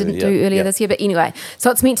 which they they do, didn't yeah, do earlier yeah. this year. But anyway, so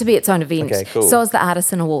it's meant to be its own event. Okay, cool. So is the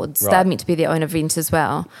Artisan Awards. Right. They're meant to be their own event as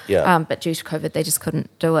well. Yeah. But due to COVID, they just couldn't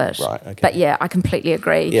do it. Right, okay. But yeah, I completely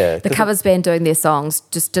agree. Yeah, the 'cause covers band doing their songs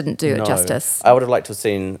just didn't do it No. justice. I would have liked to have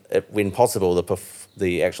seen, it, when possible,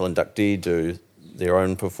 the actual inductee do their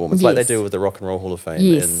own performance, like they Yes. do with the Rock and Roll Hall of Fame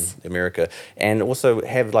Yes. in America, and also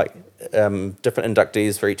have like different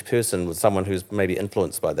inductees for each person with someone who's maybe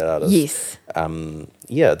influenced by that artist. Yes.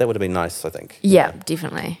 Yeah, that would have been nice, I think. Yeah,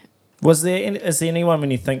 definitely. Is there anyone,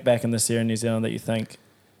 when you think back in this year in New Zealand, that you think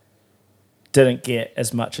didn't get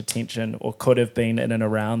as much attention or could have been in and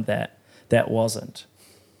around that wasn't?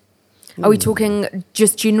 Are we talking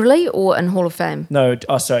just generally or in Hall of Fame? No,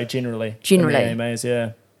 sorry, generally. Generally. In the AMAs,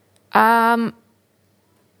 yeah.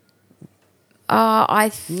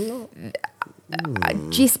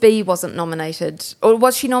 Jess B wasn't nominated. Or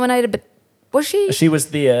was she nominated? But was she? She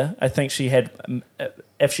was there. I think she had,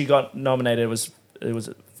 if she got nominated, it was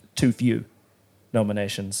too few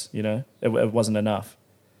nominations, you know? It wasn't enough.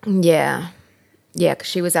 Yeah. Yeah, because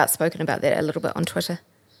she was outspoken about that a little bit on Twitter.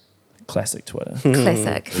 Classic Twitter.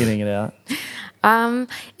 Classic. Getting it out.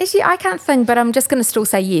 Actually, I can't think, but I'm just going to still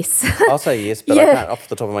say yes. I'll say yes, but Yeah. I can't off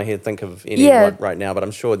the top of my head think of any Yeah. right now, but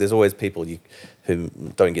I'm sure there's always people who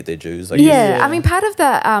don't get their dues, I Yeah. guess. Yeah. I mean, part of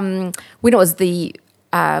the, when it was the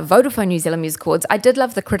Vodafone New Zealand Music Awards, I did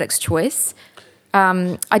love the Critics' Choice.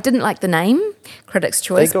 I didn't like the name, Critics'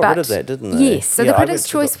 Choice. got but rid of that, didn't they? Yes. So Yeah, the I went Critics' to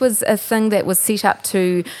Choice was a thing that was set up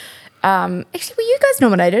to. Actually, were you guys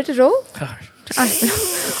nominated at all? I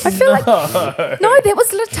feel like no, that was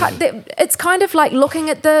it's kind of like looking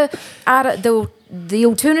at the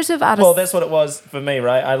alternative artist. Well, that's what it was for me,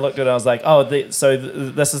 right? I looked at it, I was like,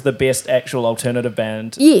 this is the best actual alternative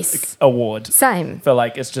band Yes. award. Same. For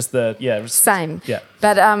like, it's just Same. Yeah.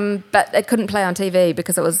 But it couldn't play on TV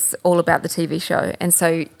because it was all about the TV show. And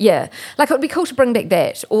so, yeah, like it would be cool to bring back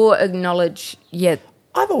that or acknowledge, yeah.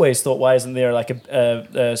 I've always thought, why isn't there like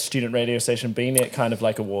a student radio station BNet kind of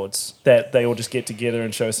like awards that they all just get together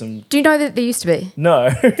and show some? Do you know that there used to be? No.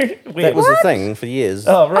 That was a thing for years.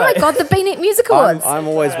 Oh, Oh my right. God, the BNet Music Awards. I'm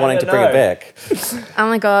always wanting to don't bring it know. back. Oh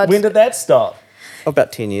my God. When did that stop?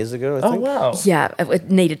 About 10 years ago, I Oh, think. wow. Yeah,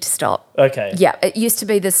 it needed to stop. Okay. Yeah, it used to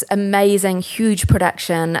be this amazing, huge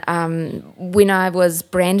production. When I was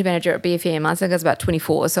brand manager at BFM, I think I was about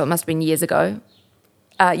 24, so it must have been years ago.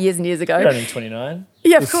 Years and years ago. You're only 29.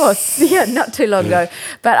 Yeah, of course. Yeah, not too long ago.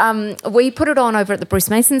 But we put it on over at the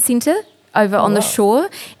Bruce Mason Centre over on the wow. shore,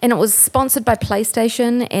 and it was sponsored by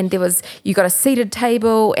PlayStation, and you got a seated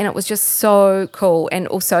table, and it was just so cool. And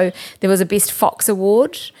also there was a Best Fox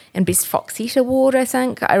Award and Best Foxette Award, I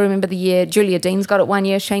think. I remember the year Julia Deans got it one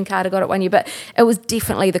year, Shane Carter got it one year, but it was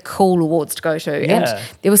definitely the cool awards to go to. Yeah. And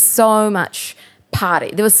there was so much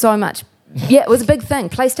party. There was so much. Yeah, it was a big thing.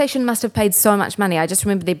 PlayStation must have paid so much money. I just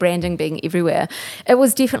remember their branding being everywhere. It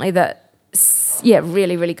was definitely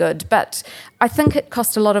really, really good. But I think it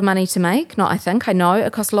cost a lot of money to make. I know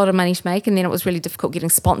it cost a lot of money to make. And then it was really difficult getting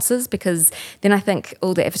sponsors because then I think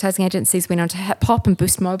all the advertising agencies went on to Hip Hop and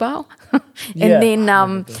Boost Mobile. Yeah.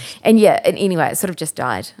 And anyway, it sort of just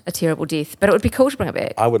died. A terrible death. But it would be cool to bring it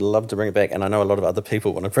back. I would love to bring it back, and I know a lot of other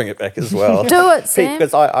people want to bring it back as well. Do it, Sam.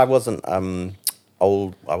 Because I wasn't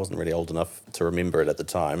old. I wasn't really old enough to remember it at the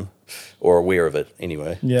time, or aware of it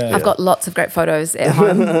anyway. Yeah. I've got lots of great photos at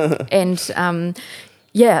home. And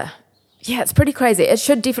yeah, it's pretty crazy. It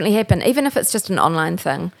should definitely happen, even if it's just an online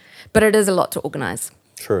thing. But it is a lot to organise.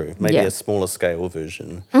 True. Maybe Yeah. a smaller scale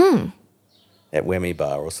version at Whammy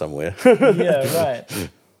Bar or somewhere. Yeah, right.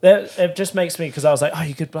 It just makes me, because I was like,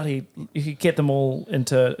 you could get them all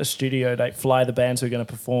into a studio, like fly the bands who are going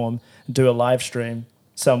to perform, and do a live stream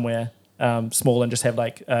somewhere. Small and just have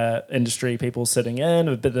like industry people sitting in,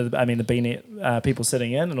 the BNet people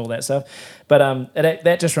sitting in and all that stuff. But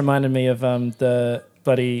that just reminded me of the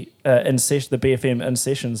bloody the BFM in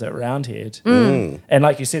sessions at Roundhead. And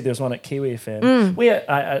like you said, there was one at Kiwi FM.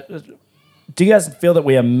 Do you guys feel that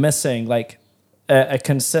we are missing like a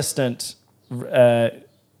consistent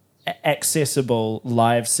accessible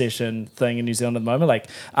live session thing in New Zealand at the moment? Like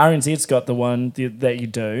RNZ's got the one that you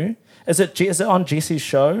do. Is it on Jesse's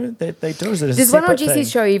show that they do? Or is it a There's one on separate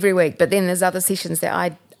Jesse's thing? show every week, but then there's other sessions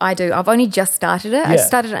that I do. I've only just started it. I Yeah.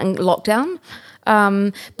 started it in lockdown.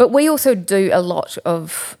 But we also do a lot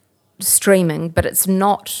of streaming, but it's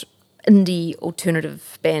not indie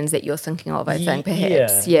alternative bands that you're thinking of, I think,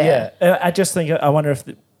 perhaps. Yeah. I just think, I wonder if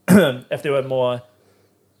if there were more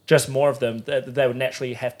of them, they would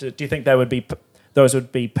naturally have to, do you think those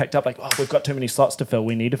would be picked up like, oh, we've got too many slots to fill,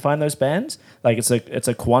 we need to find those bands? Like it's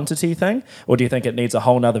a quantity thing? Or do you think it needs a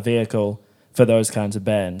whole nother vehicle for those kinds of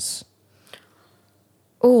bands?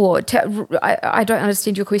 Oh, I don't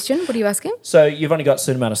understand your question. What are you asking? So you've only got a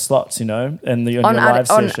certain amount of slots, in your live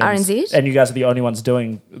sessions. On RNZ? And you guys are the only ones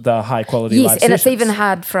doing the high quality live sessions. Yes, and it's even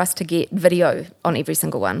hard for us to get video on every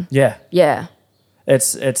single one. Yeah. Yeah.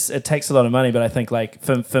 It takes a lot of money, but I think like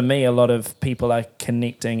for me, a lot of people are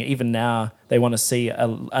connecting. Even now, they want to see a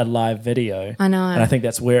live video. I know. And I think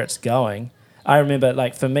that's where it's going. I remember,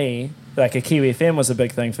 like, for me, like, a Kiwi FM was a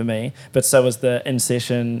big thing for me, but so was the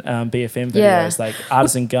in-session BFM videos. Yeah. Like,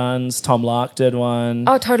 Artisan Guns, Tom Lark did one.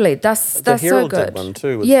 Oh, totally. That's so Herald good. did one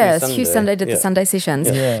too. With Hugh Sunday did the Sunday sessions.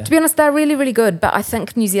 Yeah. To be honest, they're really, really good, but I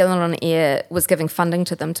think New Zealand On Air was giving funding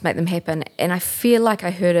to them to make them happen, and I feel like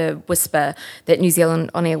I heard a whisper that New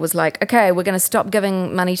Zealand On Air was like, okay, we're going to stop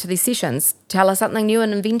giving money to these sessions. Tell us something new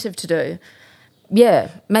and inventive to do. Yeah,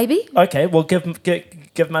 maybe. Okay, well, give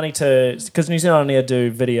money to, because New Zealand On Air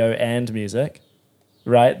do video and music,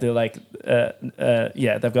 right? They're like,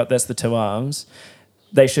 they've got, that's the two arms.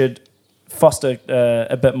 They should foster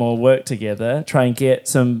a bit more work together, try and get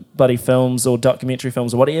some bloody films or documentary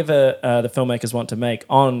films or whatever the filmmakers want to make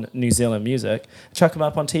on New Zealand music, chuck them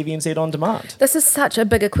up on TVNZ On Demand. This is such a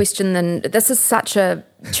bigger question this is such a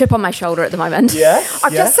chip on my shoulder at the moment. Yeah?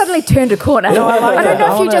 I've just suddenly turned a corner. No, I don't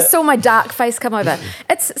know if you just saw my dark face come over.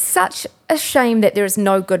 It's such a shame that there is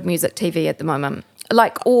no good music TV at the moment.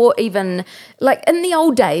 Like, or even, like, in the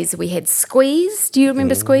old days, we had Squeeze. Do you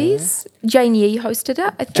remember Squeeze? Jane Yee hosted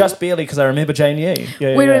it, I think. Just barely, because I remember Jane Yee.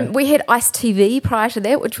 We had Ice TV prior to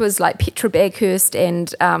that, which was like Petra Baghurst and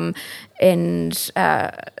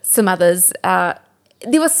some others.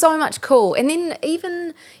 There was so much cool. And then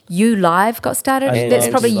even You Live got started. That's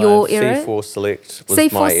probably your era. C4 Select was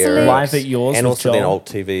C4 my era. Select. Live at yours and with also then Joel. Alt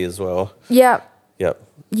TV as well. Yeah. Yep.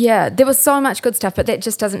 Yeah, there was so much good stuff, but that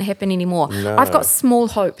just doesn't happen anymore. No. I've got small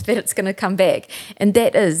hope that it's going to come back, and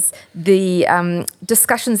that is the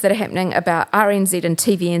discussions that are happening about RNZ and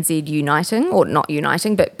TVNZ uniting, or not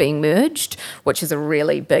uniting, but being merged, which is a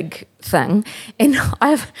really big thing. And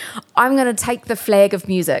I'm going to take the flag of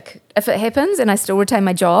music. If it happens and I still retain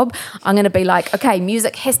my job, I'm going to be like, okay,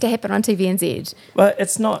 music has to happen on TVNZ. Well,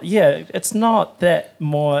 it's not that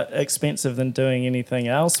more expensive than doing anything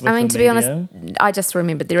else with I mean, the to be media. honest, I just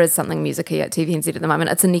remembered there is something music-y at TVNZ at the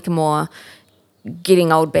moment. It's a Nikamore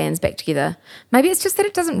getting old bands back together. Maybe it's just that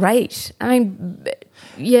it doesn't rate. I mean,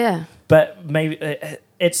 yeah. But maybe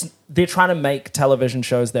they're trying to make television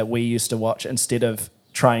shows that we used to watch instead of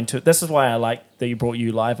trying to. This is why I like that you brought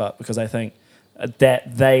You Live up, because I think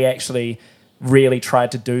that they actually really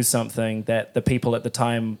tried to do something that the people at the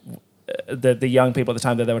time, the young people at the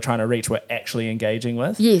time that they were trying to reach, were actually engaging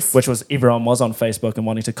with. Yes. Which was everyone was on Facebook and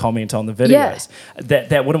wanting to comment on the videos. Yeah.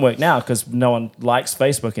 That wouldn't work now because no one likes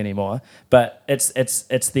Facebook anymore. But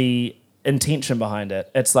it's the intention behind it.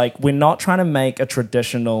 It's like, we're not trying to make a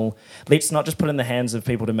traditional, let's not just put it in the hands of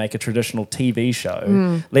people to make a traditional TV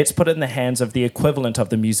show. Let's put it in the hands of the equivalent of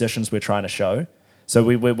the musicians we're trying to show. So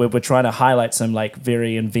we're trying to highlight some like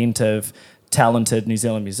very inventive, talented New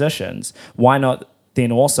Zealand musicians. Why not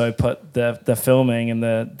then also put the filming and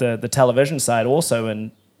the television side also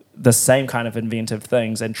in the same kind of inventive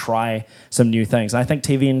things and try some new things? And I think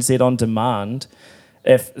TVNZ On Demand,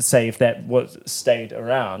 if that was stayed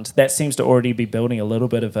around, that seems to already be building a little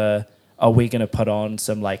bit of are we going to put on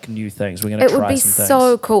some like new things? We're going to try some things. It would be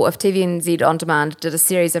so cool if TVNZ On Demand did a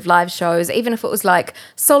series of live shows, even if it was like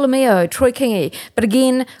Solomeo, Troy Kingi. But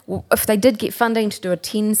again, if they did get funding to do a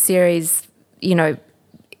 10 series,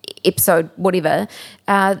 episode, whatever,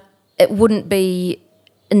 it wouldn't be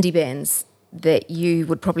indie bands that you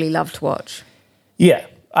would probably love to watch. Yeah.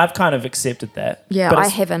 I've kind of accepted that. Yeah, but I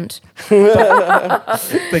haven't.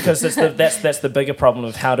 Because that's the bigger problem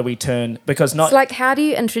of how do we turn, because not... It's like, how do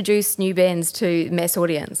you introduce new bands to mass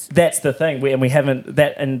audience? That's the thing, we haven't,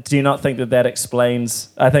 and do you not think that explains,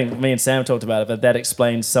 I think me and Sam talked about it, but that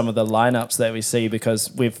explains some of the lineups that we see, because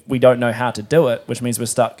we don't know how to do it, which means we're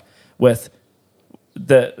stuck with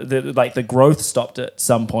the growth stopped at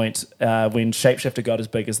some point when Shapeshifter got as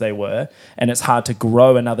big as they were, and it's hard to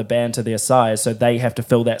grow another band to their size, so they have to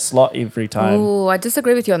fill that slot every time. Oh, I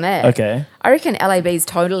disagree with you on that. Okay. I reckon LAB's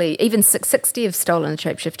totally, even 660 have stolen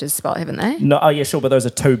Shapeshifter's spot, haven't they? No, oh yeah, sure, but those are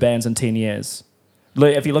two bands in 10 years.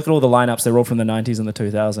 Look, if you look at all the lineups, they're all from the 90s and the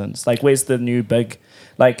 2000s. Like, where's the new big,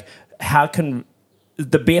 like, how can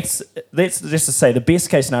the Beths, let's just say the best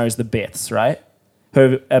case scenario is the Beths, right?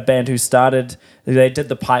 a band who started. They did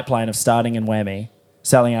the pipeline of starting in Whammy,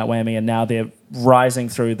 selling out Whammy, and now they're rising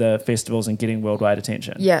through the festivals and getting worldwide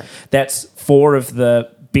attention. Yeah. That's 4 of the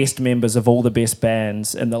best members of all the best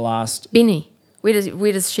bands in the last. Benny, where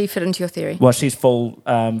does she fit into your theory? Well, she's full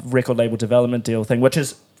record label development deal thing, which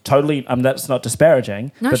is totally. That's not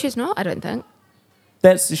disparaging. No, but she's not. I don't think.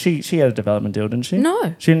 That's she had a development deal, didn't she?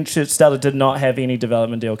 No. Stella did not have any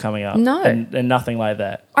development deal coming up. No. And nothing like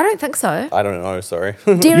that. I don't think so. I don't know, sorry.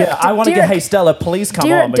 Derek, Yeah, I want to get, hey, Stella, please come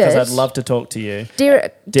Derek on because did. I'd love to talk to you.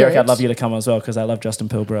 Derek, I'd love you to come on as well because I love Justin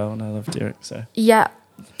Pilbrow and I love Derek. So, Yeah,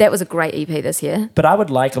 that was a great EP this year. but I would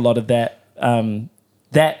like a lot of that.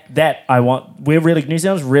 That I want. New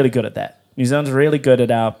Zealand's really good at that. New Zealand's really good at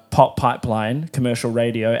our pop pipeline, commercial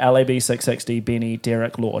radio, LAB 660, Benny,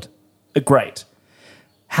 Derek, Lord. Great.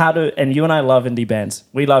 And you and I love indie bands.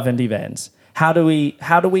 We love indie bands. How do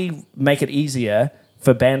we make it easier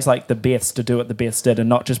for bands like the Beths to do what the Beths did and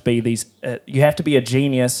not just be these? You have to be a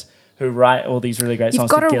genius who write all these really great You've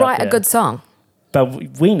songs. got to to get up write a there. good song.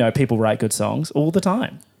 But we know people write good songs all the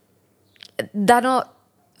time. They're not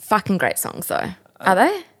fucking great songs, though, are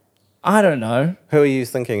they? I don't know. Who are you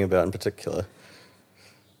thinking about in particular?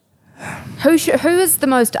 Who is the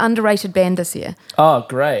most underrated band this year? Oh,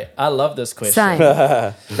 great. I love this question. Same.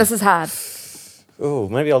 This is hard. Oh,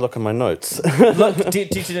 maybe I'll look at my notes. Look, do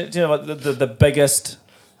you know what the biggest,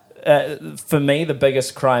 for me, the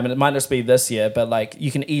biggest crime, and it might just be this year, but like you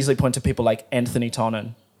can easily point to people like Anthony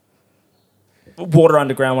Tonnen. Water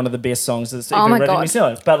Underground, one of the best songs that's ever Oh my written in God. New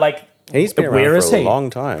Zealand. But like, He's been where around is for he? a long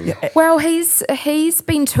time. Well, he's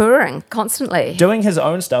been touring constantly. Doing his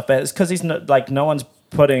own stuff, but it's because he's no one's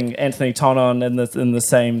putting Anthony Tonnen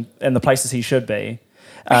in the places he should be.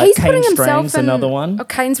 He's Kane putting himself Strang's in. another one. Oh,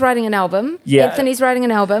 Kane's writing an album. Yeah. Anthony's writing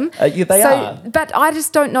an album. Yeah, they are. But I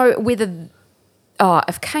just don't know whether.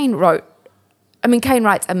 If Kane wrote. I mean, Kane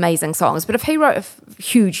writes amazing songs, but if he wrote a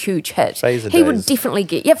huge hit, Phaser he would Days. definitely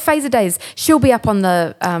get. Yep, Phaser Days. She'll be up on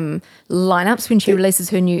the lineups when she releases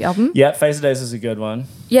her new album. Yeah, Phaser Days is a good one.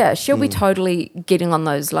 Yeah, she'll be totally getting on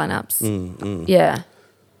those lineups. Yeah.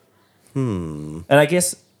 And I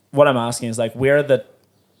guess what I'm asking is like, where are the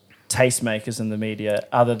tastemakers in the media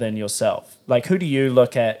other than yourself? Like, who do you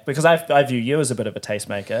look at? Because I view you as a bit of a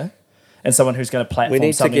tastemaker and someone who's going to We platform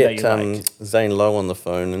need to something get that you like. Zane Lowe on the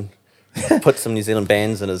phone and put some New Zealand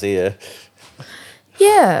bands in his ear.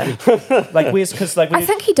 Yeah. Like, where's because like I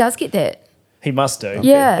think he does get that. he must do.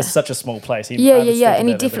 Yeah. It's such a small place. Yeah. I was And he thinking that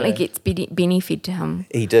the other definitely day. gets Benny fed to him.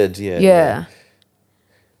 He did, yeah. Yeah.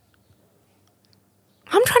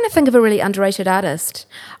 I'm trying to think of a really underrated artist.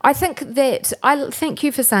 I thank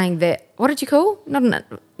you for saying that. What did you call? Not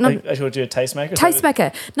I told you a tastemaker.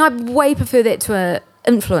 tastemaker. No, I way prefer that to a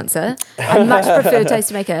influencer. I much prefer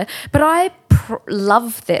tastemaker. But I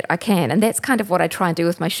love that I can, and that's kind of what I try and do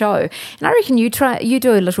with my show. And I reckon you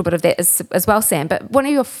do a little bit of that as well, Sam. But one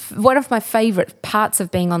of my favourite parts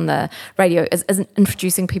of being on the radio is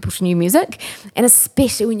introducing people to new music, and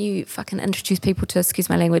especially when you fucking introduce people to, excuse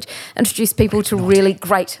my language, really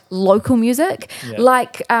great local music. Yeah.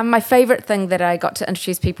 Like my favourite thing that I got to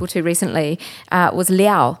introduce people to recently was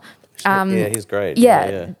Liao. Yeah, he's great.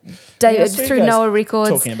 Yeah, David Yeah, so you through guys Noah Records.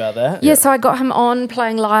 talking about that. Yeah, so I got him on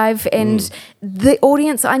playing live, and the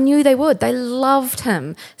audience, I knew they would. They loved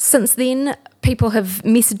him. Since then, people have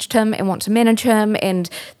messaged him and want to manage him, and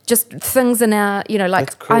just things are now,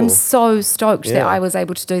 That's cool. I'm so stoked that Yeah. I was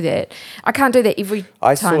able to do that. I can't do that every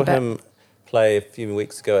I time. saw but him play a few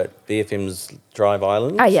weeks ago at BFM's Drive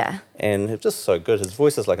Island. Oh, yeah. And it's just so good. His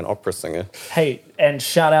voice is like an opera singer. Hey, and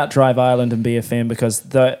shout out Drive Island and BFM because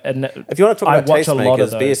If you want to talk I about watch a lot of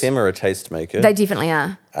tastemakers, those. BFM are a tastemaker. They definitely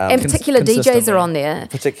are. And particular DJs consistently. are on there.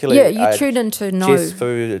 Particularly, Yeah, you tune into know. Jess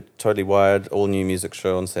Fu, Totally Wired, all new music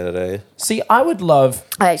show on Saturday. See, I would love.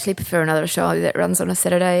 I actually prefer another show that runs on a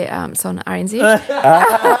Saturday. It's on RNZ.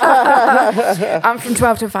 I'm from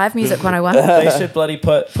 12 to 5, Music 101. They should bloody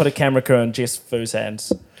put a camera crew in Jess Fu's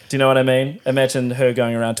hands. Do you know what I mean? Imagine her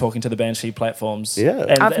going around talking to the Banshee platforms.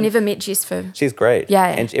 Yeah. I've never met Jess Fu. She's great. Yeah.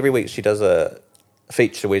 And every week she does a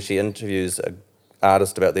feature where she interviews an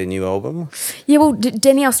artist about their new album. Yeah, well,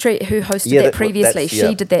 Danielle Street, who hosted that previously,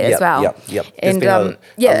 she did that as well. Yep. There's And been a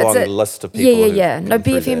it's long list of people. Yeah. who've No, come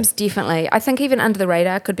through BFM's definitely. I think even Under the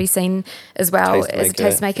Radar could be seen as well as a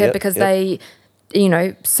Tastemaker. tastemaker Yep, because yep.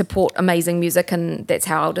 they, support amazing music, and that's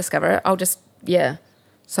how I'll discover it.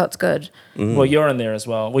 So it's good. Well, you're in there as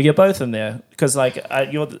well. Well, you're both in there because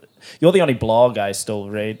you're the only blog I still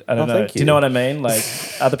read. I don't know. thank Do you you. know what I mean? Like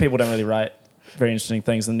other people don't really write very interesting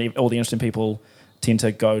things, and all the interesting people tend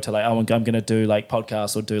to go to like, oh, I'm going to do like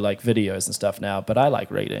podcasts or do like videos and stuff now, but I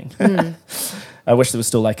like reading. I wish there was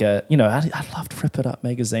still like a, I'd love to Rip It Up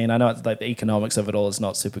magazine. I know it's like the economics of it all is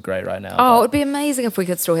not super great right now. Oh, it would be amazing if we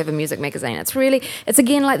could still have a music magazine. It's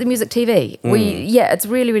again like the music TV. It's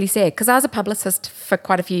really, really sad because I was a publicist for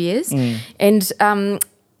quite a few years, and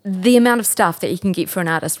the amount of stuff that you can get for an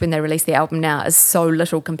artist when they release their album now is so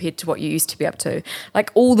little compared to what you used to be up to. Like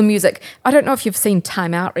all the music, I don't know if you've seen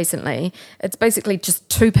Time Out recently. It's basically just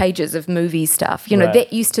 2 pages of movie stuff. Right.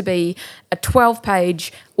 That used to be a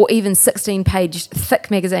 12-page or even 16-page thick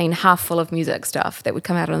magazine half full of music stuff that would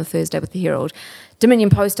come out on a Thursday with the Herald. Dominion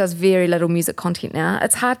Post does very little music content now.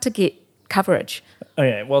 It's hard to get coverage.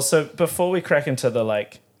 Okay, well, so before we crack into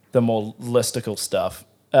the more listicle stuff,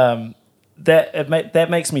 that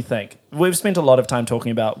makes me think. We've spent a lot of time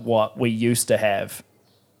talking about what we used to have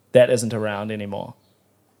that isn't around anymore.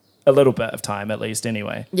 A little bit of time, at least,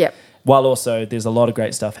 anyway. Yep. While also there's a lot of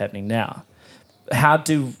great stuff happening now. How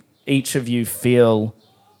do each of you feel?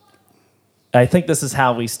 I think this is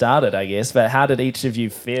how we started, I guess, but how did each of you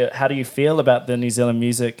feel? How do you feel about the New Zealand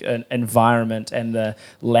music environment and the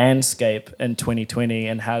landscape in 2020?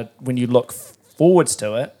 And how, when you look forwards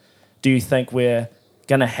to it, do you think we're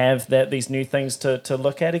going to have these new things to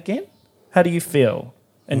look at again? How do you feel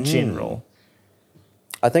in general?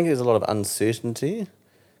 I think there's a lot of uncertainty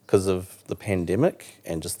because of the pandemic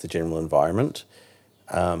and just the general environment.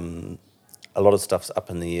 A lot of stuff's up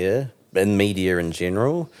in the air, in media in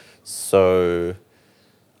general. So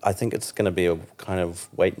I think it's going to be a kind of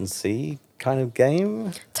wait and see kind of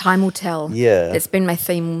game. Time will tell. Yeah. It's been my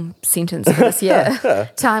theme sentence for this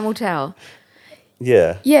year. Time will tell.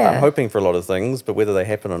 Yeah. Yeah. I'm hoping for a lot of things, but whether they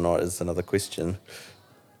happen or not is another question.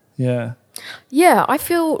 Yeah. Yeah, I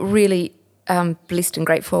feel really blessed and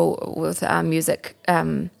grateful with our music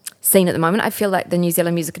scene at the moment. I feel like the New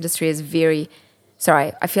Zealand music industry is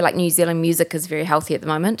I feel like New Zealand music is very healthy at the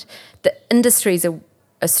moment. The industry is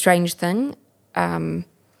a strange thing. Time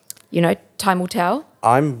will tell.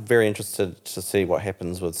 I'm very interested to see what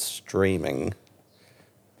happens with streaming.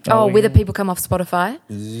 Whether people come off Spotify?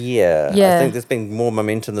 Yeah. Yeah. I think there's been more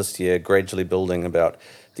momentum this year, gradually building about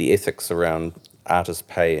the ethics around artist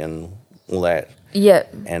pay and all that. Yeah.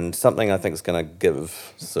 And something I think is going to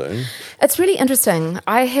give soon. It's really interesting.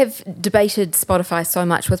 I have debated Spotify so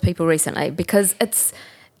much with people recently because it's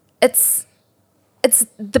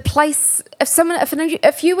the place.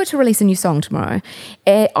 If you were to release a new song tomorrow,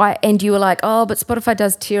 and you were like, oh, but Spotify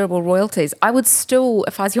does terrible royalties, I would still,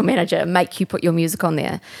 if I was your manager, make you put your music on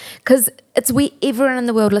there, because it's where everyone in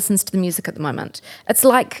the world listens to the music at the moment. It's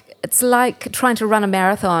like trying to run a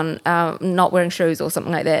marathon, not wearing shoes or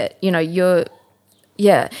something like that. You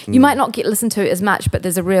might not get listened to as much, but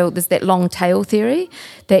there's that long tail theory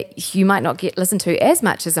that you might not get listened to as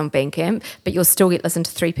much as on Bandcamp, but you'll still get listened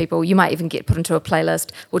to 3 people. You might even get put into a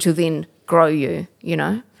playlist, which will then grow you,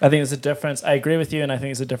 I think there's a difference. I agree with you, and I think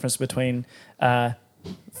there's a difference between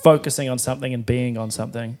focusing on something and being on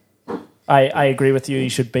something. I agree with you. You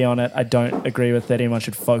should be on it. I don't agree with that anyone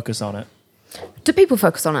should focus on it. Do people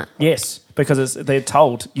focus on it? Yes, because they're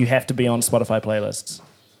told you have to be on Spotify playlists.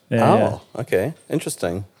 Yeah. Oh, okay.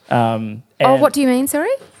 Interesting. What do you mean,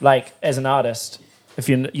 sorry? Like, as an artist, if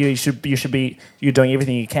you should be doing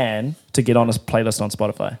everything you can to get on a playlist on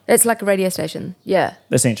Spotify. It's like a radio station. Yeah.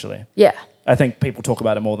 Essentially. Yeah. I think people talk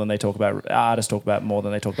about it more than they talk about artists talk about it more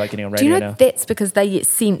than they talk about getting on radio Do you know now. that's because they get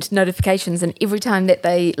sent notifications, and every time that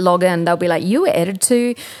they log in, they'll be like, you were added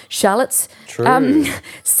to Charlotte's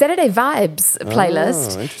Saturday Vibes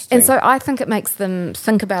playlist. Interesting. And so I think it makes them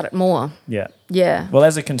think about it more. Yeah. Yeah. Well,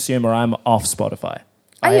 as a consumer, I'm off Spotify.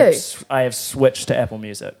 Are you? I have switched to Apple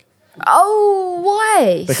Music. Oh,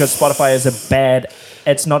 why? Because Spotify is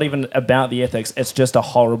it's not even about the ethics, it's just a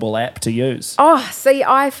horrible app to use. Oh, see,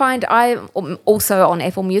 I find I'm also on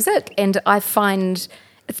Apple Music, and I find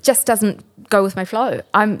it just doesn't go with my flow.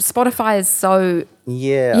 Spotify is so...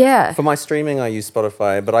 Yeah. For my streaming, I use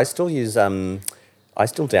Spotify, but I still use... I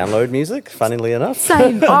still download music, funnily enough.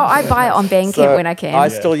 Same. I buy it on Bandcamp when I can. I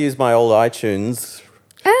still use my old iTunes.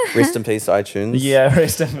 Rest in peace, iTunes. Yeah,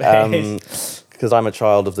 rest in peace. Because I'm a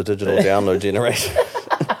child of the digital download generation.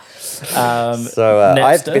 I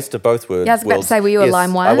have the best of both worlds. Yeah, I was about to say, were you a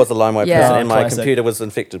LimeWire? I was a LimeWire Yeah. person, and my Classic. computer was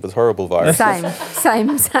infected with horrible viruses. Same.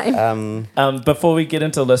 Before we get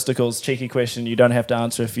into listicles, cheeky question, you don't have to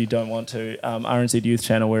answer if you don't want to. RNZ Youth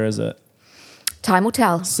Channel, where is it? Time will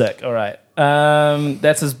tell. Sick, all right.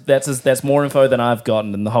 That's more info than I've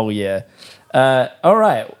gotten in the whole year. All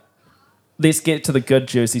right. let's get to the good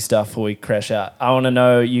juicy stuff before we crash out. I want to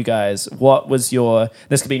know, you guys, what was your,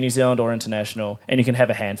 this could be New Zealand or international, and you can have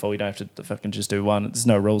a handful. You don't have to fucking just do one. There's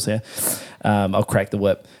no rules here. I'll crack the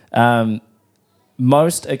whip.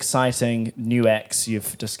 Most exciting new acts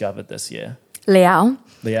you've discovered this year? Liao,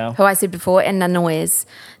 Liao? who I said before, and Nanois.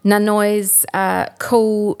 Nanois,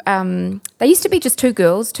 cool. They used to be just two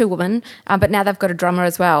girls, two women, but now they've got a drummer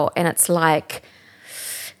as well. And it's like,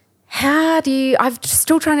 I'm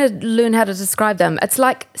still trying to learn how to describe them. It's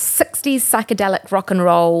like 60s psychedelic rock and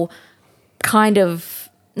roll, kind of,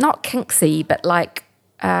 not kinksy, but like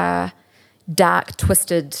dark,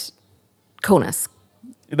 twisted coolness.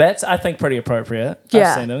 That's, I think, pretty appropriate.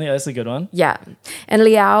 Yeah. I've seen them. Yeah, that's a good one. Yeah. And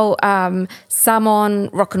Liao, Samon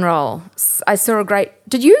rock and roll. I saw a great...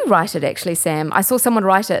 Did you write it, actually, Sam? I saw someone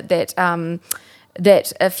write it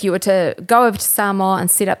that if you were to go over to Samoa and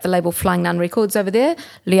set up the label Flying Nun Records over there,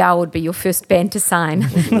 Liao would be your first band to sign.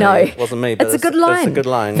 No. It wasn't me, but it's a good line. It's a good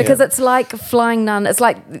line, because it's like Flying Nun. It's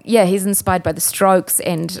like, yeah, he's inspired by the Strokes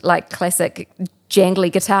and like classic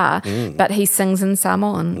jangly guitar, but he sings in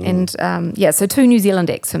Samoan. And so 2 New Zealand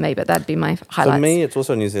acts for me, but that'd be my highlights. For me, it's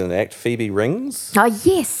also a New Zealand act, Phoebe Rings. Oh,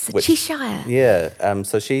 yes, Cheshire. Yeah,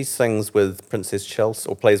 so she sings with Princess Chelsea,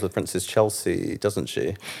 or plays with Princess Chelsea, doesn't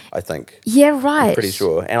she? I think. Yeah, right. I'm pretty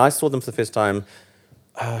sure. And I saw them for the first time.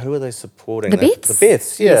 Who are they supporting? The Beths? The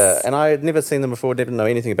Beths, yeah. Yes. And I had never seen them before, didn't know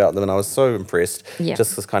anything about them, and I was so impressed. Yeah.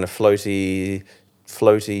 Just this kind of floaty,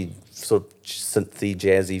 sort of synthy,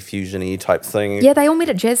 jazzy, fusion-y type thing. Yeah, they all met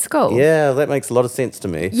at jazz school. Yeah, that makes a lot of sense to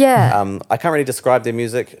me. Yeah. I can't really describe their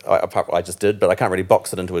music. I just did, but I can't really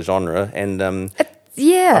box it into a genre. And I'm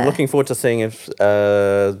looking forward to seeing if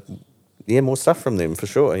more stuff from them for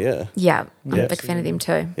sure. Yeah. Yeah, I'm a big fan of them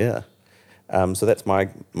too. Yeah. So that's my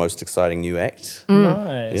most exciting new act.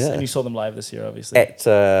 Nice. Yeah. And you saw them live this year, obviously. At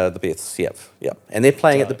the Beths, yep. And they're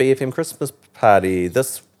playing at the BFM Christmas party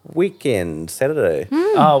this weekend, Saturday.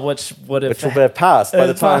 Oh, which would have... Which will have passed by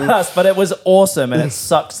the time... But it was awesome, and it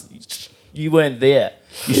sucks you weren't there.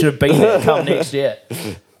 You should have been there come next year.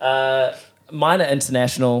 Mine are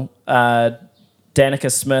international.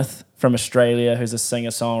 Danica Smith from Australia, who's a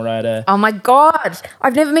singer-songwriter. Oh my God,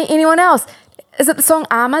 I've never met anyone else. Is it the song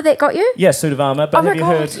Armour that got you? Yeah, Suit of Armour. But Oh my have you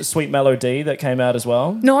God. heard Sweet Melody that came out as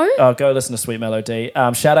well? No. Oh, go listen to Sweet Melody.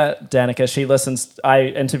 Shout out Danica. She listens. I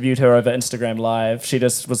interviewed her over Instagram Live. She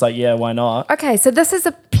just was like, yeah, why not? Okay, so this is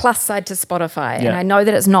a plus side to Spotify, and Yeah. I know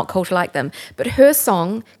that it's not cool to like them, but her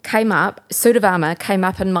song came up, Suit of Armour came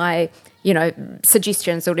up in my,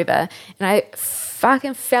 suggestions or whatever, and I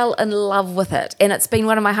fucking fell in love with it, and it's been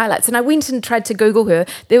one of my highlights. And I went and tried to Google her.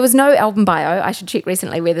 There was no album bio. I should check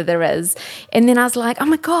recently whether there is. And then I was like, oh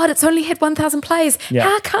my God, it's only had 1,000 plays. Yeah.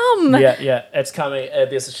 How come? Yeah, it's coming.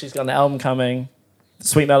 She's got an album coming.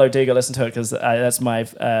 Sweet Melody, go listen to it because that's my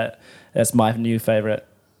new favorite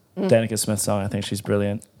Danica Smith song. I think she's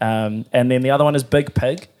brilliant. And then the other one is Big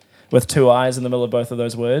Pig, with 2 I's in the middle of both of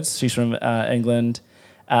those words. She's from England.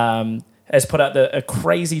 Has put out a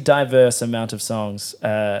crazy diverse amount of songs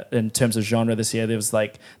in terms of genre this year. There's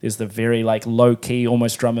the very low key,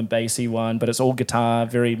 almost drum and bassy one, but it's all guitar,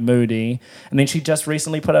 very moody. And then she just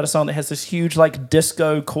recently put out a song that has this huge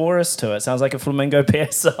disco chorus to it. Sounds like a Flamingo Pear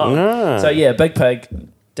song. So yeah, Big Pig,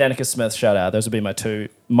 Danica Smith, shout out. Those would be my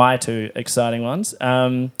two exciting ones.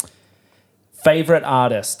 Favorite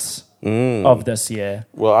artists of this year.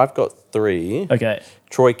 Well, I've got 3. Okay,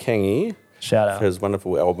 Troy Kingi, shout out. for his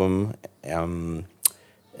wonderful album, and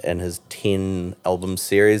his 10 album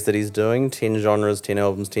series that he's doing, 10 genres, 10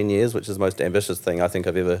 albums, 10 years, which is the most ambitious thing I think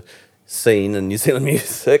I've ever seen in New Zealand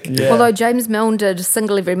music. Yeah. Although James Milne did a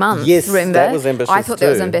single every month, Yes, remember? that was ambitious I thought that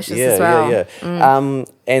was ambitious as well. Yeah.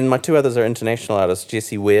 And my 2 others are international artists.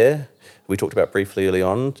 Jessie Ware, we talked about briefly early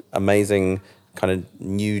on, amazing kind of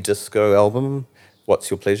new disco album,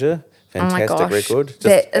 What's Your Pleasure? Fantastic oh my gosh, record. Just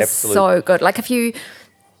that is so good. If you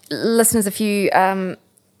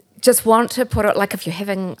just want to put it, if you're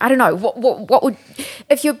having, I don't know, what would,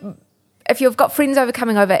 if you've got friends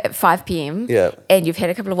coming over at 5 p.m. and you've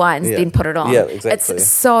had a couple of wines, then put it on. Yeah, exactly. It's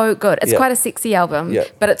so good. It's quite a sexy album,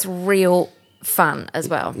 but it's real fun as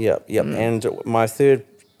well. Yeah. And my third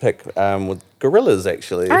pick with Gorillaz,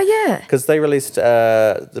 actually. Oh, yeah. Because they released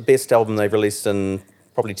the best album they've released in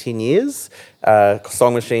probably 10 years.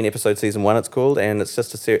 Song Machine Episode Season 1, it's called. And it's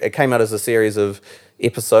just it came out as a series of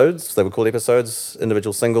episodes. They were called episodes,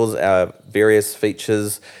 individual singles, various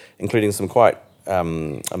features, including some quite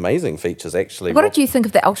amazing features, actually. What did you think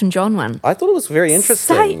of the Elton John one? I thought it was very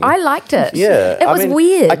interesting. I liked it. Yeah. It was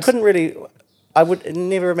weird. I couldn't really... I would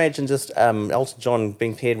never imagine just Elton John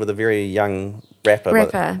being paired with a very young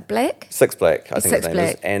rapper. Black? Six Black, I think Six his name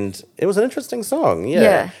Black. is. And it was an interesting song,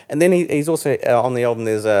 Yeah. And then he's also on the album,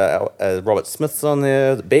 there's Robert Smith's on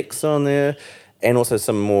there, Beck's on there, and also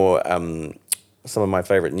some more, some of my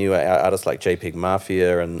favourite newer artists like JPEG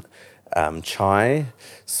Mafia and Chai.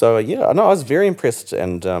 So, I was very impressed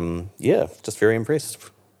and, just very impressed.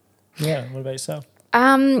 Yeah, what about yourself?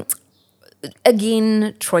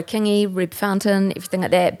 Again, Troy Kingy, Reb Fountain, everything like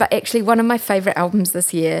that. But actually, one of my favourite albums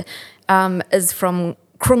this year is from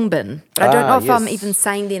Krungbin. But I don't know if I'm yes. even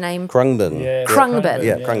saying their name. Krungbin. Yeah, Krungbin.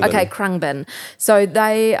 Yeah, Krungbin. Okay, Krungbin. So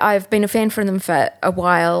I've been a fan from them for a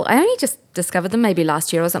while. I only just discovered them maybe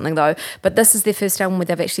last year or something though. But this is their first album where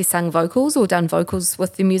they've actually sung vocals or done vocals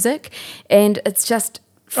with the music. And it's just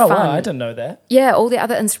Oh, fun. wow, I didn't know that. Yeah, all the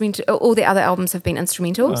other albums have been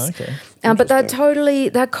instrumentals. Oh, okay. But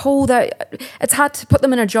they're cool. It's hard to put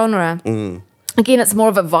them in a genre. Again, it's more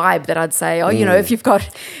of a vibe that I'd say.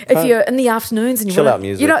 If you're in the afternoons and you Chill wanna, out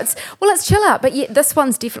music. it's chill out. But this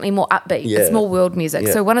one's definitely more upbeat. Yeah. It's more world music.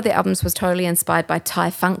 Yeah. So one of the albums was totally inspired by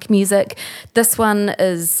Thai funk music. This one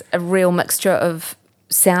is a real mixture of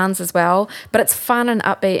sounds as well, but it's fun and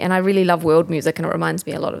upbeat, and I really love world music, and it reminds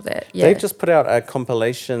me a lot of that. Yeah, They've just put out a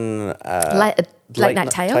compilation, Late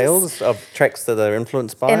Night Tales of tracks that are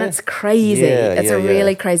influenced by. and it's crazy. Yeah, It's yeah, a yeah.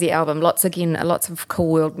 really crazy album. Lots of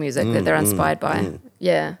cool world music that they're inspired by.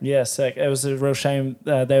 Yeah. Yeah, sick. It was a real shame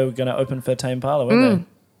they were going to open for Tame Impala, weren't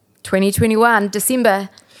 2021 December.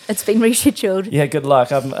 It's been rescheduled. they? Yeah, good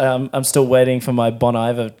luck. I'm still waiting for my Bon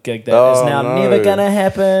Iver gig that is Oh, now no. never going to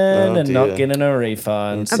happen and dear. not getting a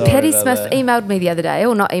refund. Sorry Paddy about Smith that. emailed me the other day,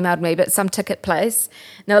 or not emailed me, but some ticket place.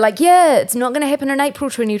 And they were like, yeah, it's not going to happen in April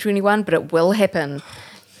 2021, but it will happen.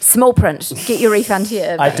 Small print. Get your refund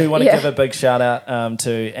here. I do want to Yeah. give a big shout out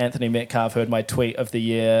to Anthony Metcalf, who had my tweet of the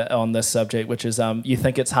year on this subject, which is you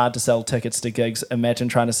think it's hard to sell tickets to gigs. Imagine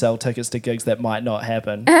trying to sell tickets to gigs that might not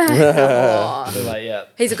happen. Aw. So like, yeah.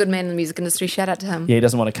 He's a good man in the music industry. Shout out to him. Yeah, he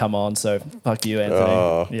doesn't want to come on, so fuck you, Anthony.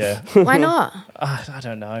 Oh. Yeah. Why not? I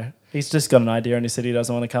don't know. He's just got an idea and he said he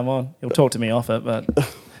doesn't want to come on. He'll talk to me off it, but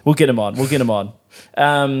we'll get him on.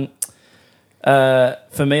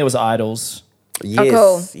 For me, it was Idols. Yes,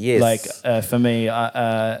 cool. yes. Like for me,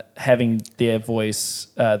 having their voice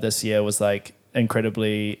this year was like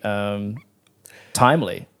incredibly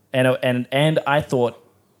timely, and I thought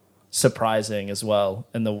surprising as well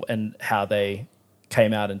in how they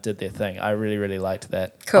came out and did their thing. I really, really liked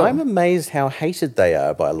that. Cool. I'm amazed how hated they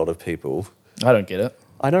are by a lot of people. I don't get it.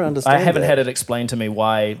 I don't understand. I haven't that. had it explained to me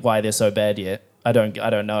why they're so bad yet. I don't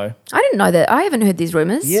know. I didn't know that. I haven't heard these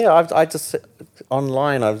rumours. Yeah, I just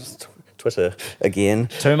online. I've just Twitter again.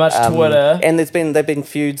 Too much Twitter. And they've been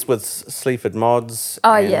feuds with Sleaford Mods.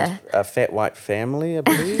 Oh, and yeah. Fat White Family, I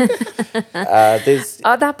believe. There's.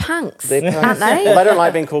 Oh, they're punks, They're punks. aren't they? Well, they don't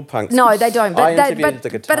like being called punks. No, they don't. I But, interviewed the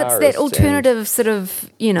but it's that guitarist and- alternative sort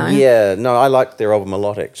of, Yeah, no, I liked their album a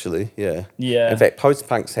lot actually. Yeah. Yeah. In fact, Post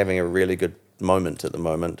Punk's having a really good moment at the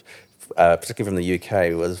moment. Particularly from the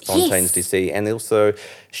UK, was Fontaine's DC, and also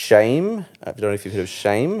Shame. I don't know if you've heard of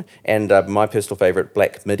Shame, and my personal favourite,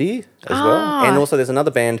 Black Midi, as well. And also, there's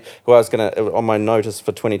another band who I was going to on my notice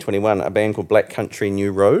for 2021, a band called Black Country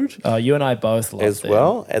New Road, You and I both love as them.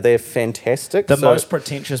 well. They're fantastic. The most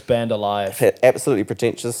pretentious band alive. absolutely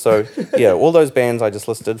pretentious. So yeah, all those bands I just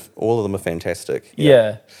listed, all of them are fantastic.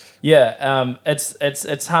 Yeah.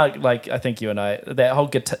 It's hard. Like I think you and I, that whole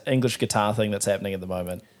English guitar thing that's happening at the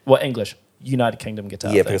moment. Well, English United Kingdom guitar.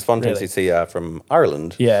 Yeah, thing, because Fontaine's really. DC are from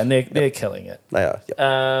Ireland. Yeah, and they're killing it. They are.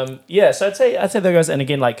 Yep. So I'd say there goes. And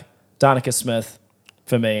again, like Danica Smith,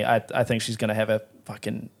 for me, I think she's going to have a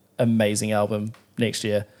fucking amazing album next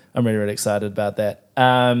year. I'm really, really excited about that.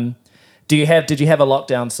 Did you have a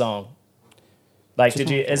lockdown song? Like,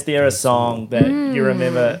 is there a song that you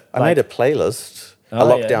remember? I made a playlist, a Oh,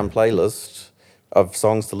 lockdown playlist of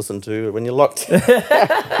songs to listen to when you're locked,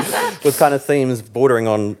 with kind of themes bordering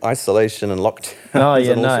on isolation and lockdowns Oh,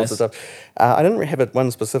 yeah, and all nice. sorts of stuff. I didn't have one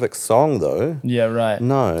specific song though. Yeah, right.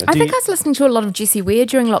 No. I think I was listening to a lot of Jessie Ware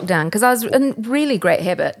during lockdown because I was in really great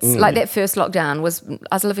habits. Like that first lockdown I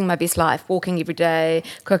was living my best life, walking every day,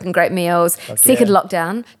 cooking great meals. Second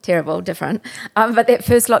lockdown, terrible, different. But that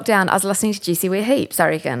first lockdown, I was listening to Jessie Ware heaps, I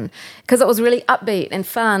reckon, because it was really upbeat and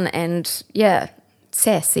fun and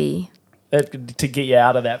sassy. To get you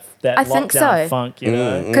out of that I think lockdown so. funk, you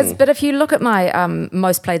know. But if you look at my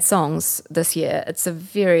most played songs this year, it's a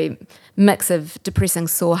very mix of depressing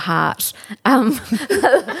sore heart,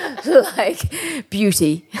 like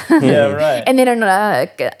beauty, Yeah, right. and then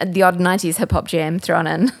the odd 90s hip hop jam thrown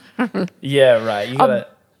in. Yeah, right. You gotta.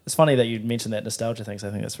 It's funny that you mentioned that nostalgia thing. 'Cause I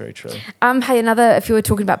think that's very true. Hey, if you were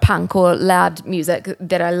talking about punk or loud music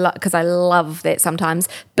that I because I love that sometimes.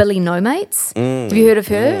 Billy No Mates. Have you heard of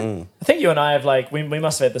her? I think you and I have we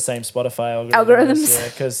must have had the same Spotify Algorithms. Yeah,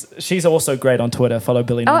 because she's also great on Twitter. Follow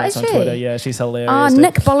Billy No Mates is on she? Twitter. Yeah, she's hilarious.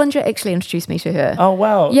 Nick Bollinger actually introduced me to her. Oh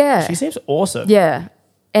wow. Yeah. She seems awesome. Yeah,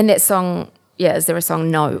 and that song. Yeah, is there a song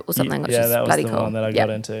No or something? Which Yeah, is that was bloody the cool. one that I got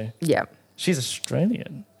into. Yeah. She's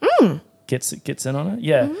Australian. Gets in on it.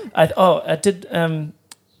 Yeah. I did. I'm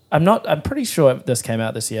pretty sure this came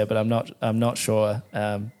out this year, but I'm not sure.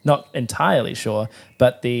 Not entirely sure.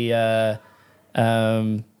 But the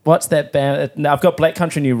what's that band? Now I've got Black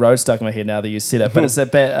Country New Road stuck in my head now that you said it. But it's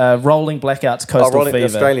that Rolling Blackouts Coastal Fever.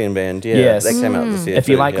 Australian band. Yeah, Yes. that came out this year. If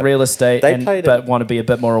you too, like yeah. real estate, They played but want to be a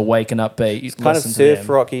bit more awake and upbeat, It's kind of listen to surf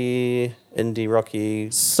them. rocky, indie rocky,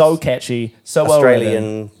 So catchy, so well written.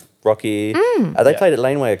 Australian rocky. They played at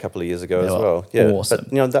Laneway a couple of years ago as were well. Yeah, awesome.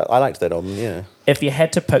 But I liked that album. Yeah. If you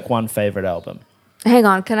had to pick one favorite album, Hang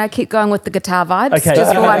on, can I keep going with the guitar vibes? okay,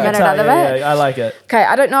 Just for 1 minute, another bit. yeah, I like it. Okay,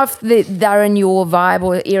 I don't know if they're in your vibe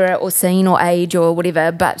or era or scene or age or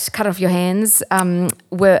whatever, but Cut Off Your Hands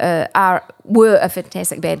were a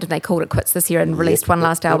fantastic band, and they called it quits this year and released one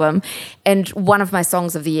last album. And one of my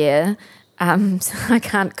songs of the year, I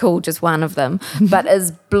can't call just one of them, but is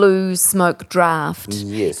Blue Smoke Draft.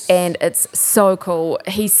 Yes. And it's so cool.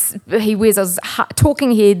 He wears those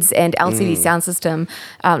Talking Heads and LCD sound system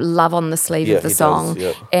love on the sleeve Yeah, of the he song. does,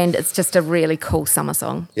 yeah. And it's just a really cool summer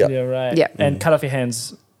song. Yeah. Yeah, right. Yeah. And Cut Off Your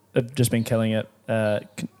Hands have just been killing it,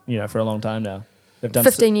 for a long time now. They've done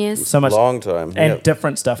 15 years. so much Long time. and yeah.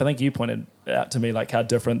 different stuff. I think you pointed out to me how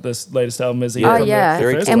different this latest album is. Oh from yeah, the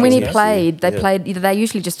first and one, when he isn't it? played, they Yeah. played. They're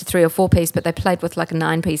usually just a 3 or 4 piece, but they played with like a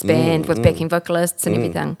 9-piece band with backing vocalists and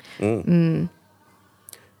everything.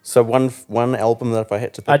 So one album that if I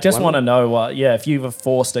had to pick I just one- want to know if you were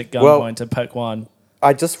forced at gunpoint to pick one.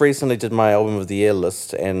 I just recently did my album of the year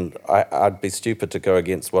list, and I'd be stupid to go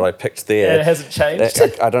against what I picked there. It hasn't changed.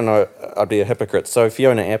 I don't know. I'd be a hypocrite. So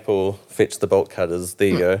Fiona Apple, Fetch the Bolt Cutters. There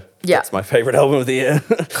you go. Yeah. That's my favorite album of the year.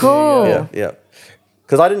 Cool. yeah.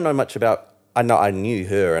 Because I didn't know much about. I knew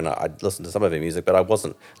her and I'd listened to some of her music, but I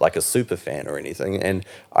wasn't like a super fan or anything. And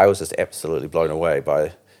I was just absolutely blown away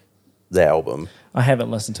by the album. I haven't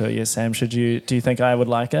listened to it yet, Sam. Do you think I would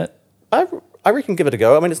like it? I reckon give it a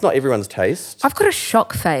go. I mean, it's not everyone's taste. I've got a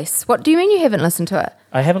shock face. What do you mean you haven't listened to it?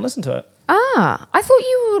 I haven't listened to it. I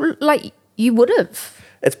thought you would have.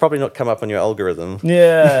 It's probably not come up on your algorithm.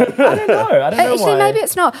 Yeah, I don't know. I don't know Actually, why. maybe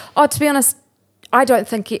it's not. Oh, to be honest, I don't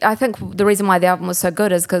think. I think the reason why the album was so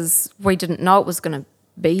good is because we didn't know it was going to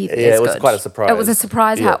be. Yeah, as it was good. quite a surprise. It was a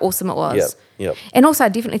surprise Yeah. how awesome it was. Yep. And also, I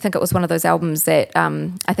definitely think it was one of those albums that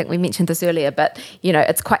I think we mentioned this earlier, but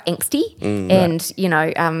it's quite angsty,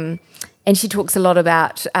 and and she talks a lot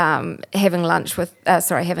about having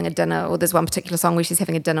a dinner, or there's one particular song where she's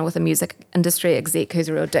having a dinner with a music industry exec who's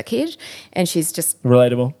a real dickhead, and she's just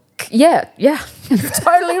Relatable. yeah,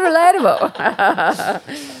 totally relatable.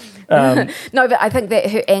 No, but I think that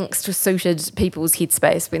her angst suited people's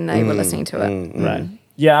headspace when they were listening to it. Right.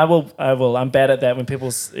 Yeah, I will. I'm bad at that. When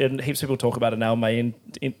heaps of people talk about it now, I may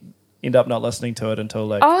end up not listening to it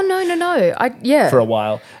until Oh no! for a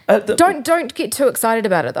while. Don't get too excited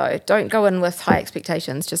about it though. Don't go in with high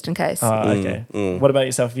expectations just in case. Okay. What about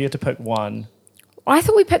yourself? If you had to pick one, I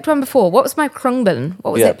thought we picked one before. What was my Krungbin?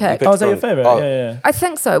 What was Yeah, that pick? you picked- oh, is that your favorite? Oh. Yeah. I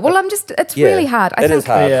think so. Well, it's Yeah, really hard. I it think, is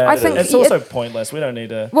hard. Yeah, I it think is. It's also pointless. We don't need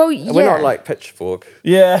to. Well, yeah. We're not like Pitchfork.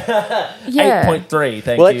 Yeah. Yeah. 8.3.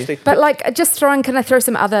 Thank Well, you. actually, But just can I throw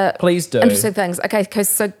some other Please do. interesting things? Okay,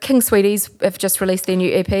 so King Sweeties have just released their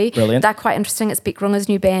new EP. Brilliant. They're quite interesting. It's Beck Runger's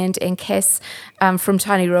new band and Cass from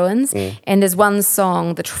Tiny Ruins. And there's one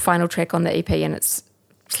song, the final track on the EP, and it's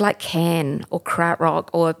like Can or Krautrock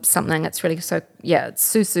or something. It's really it's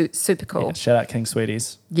super cool. Yeah, shout out King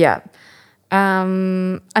Sweeties. Yeah.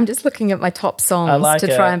 I'm just looking at my top songs like to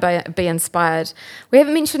it. try and be inspired. We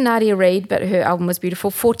haven't mentioned Nadia Reid, but her album was beautiful.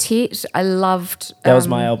 Fortet, I loved. That was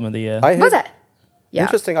my album of the year. I heard, Was it? Yeah.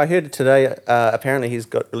 Interesting. I heard today. Apparently, he's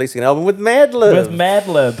releasing an album with Madlib. With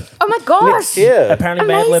Madlib. Oh my gosh. Next year. Apparently,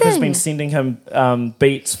 Madlib has Amazing. been sending him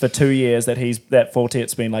beats for 2 years that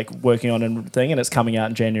Fortet's been working on and thing, and it's coming out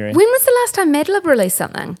in January. When was the last time Madlib released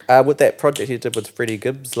something? With that project he did with Freddie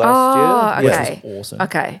Gibbs last Oh, year. okay. Which was awesome.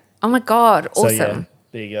 Okay. Oh my God. So, Awesome. yeah,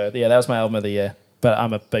 there you go. Yeah, that was my album of the year. But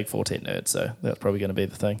I'm a big Fortet nerd, so that's probably going to be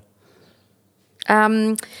the thing.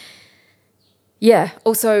 Yeah.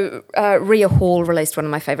 Also, Rhea Hall released one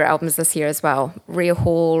of my favourite albums this year as well. Rhea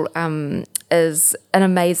Hall is an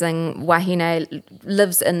amazing wahine,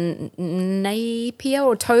 lives in Napier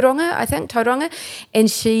or Tauranga, I think, Tauranga. And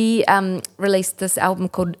she released this album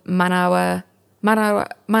called Manawa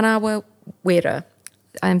Wera.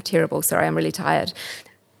 I'm terrible, sorry, I'm really tired.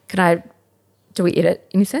 Do we edit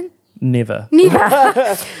anything? Never.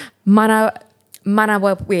 Manawa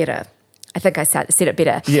Wera. I think I said it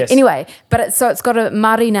better. Yes. Anyway, but it's got a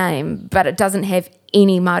Māori name, but it doesn't have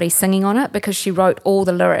any Māori singing on it because she wrote all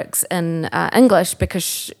the lyrics in English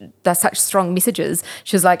because they're such strong messages.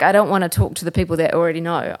 She was like, I don't want to talk to the people that already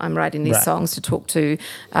know. I'm writing these songs to talk to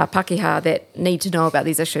Pākehā that need to know about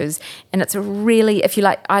these issues. And it's a really, if you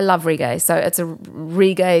like, I love reggae, so it's a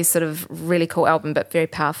reggae sort of really cool album, but very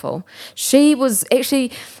powerful. She was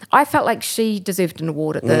actually, I felt like she deserved an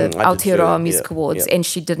award at the Aotearoa Music Awards, and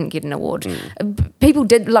she didn't get an award. People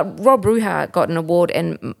did, like Rob Ruha got an award,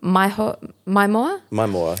 and Maimoa,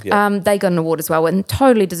 yeah. they got an award as well, and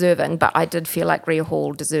totally deserving. But I did feel like Rhea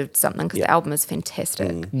Hall deserved something because the album is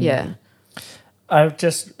fantastic. Yeah. I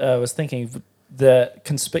just was thinking the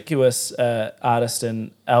conspicuous artist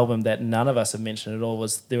and album that none of us have mentioned at all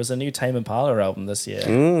was there was a new Tame Impala album this year.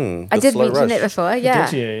 I did mention that before.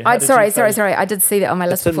 Yeah. Did you? Sorry. I did see that on my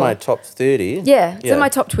list It's in before. my top 30. Yeah, it's in my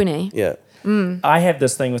top 20. Yeah. I have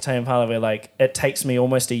this thing with Tame Impala where like it takes me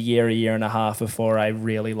almost a year and a half before I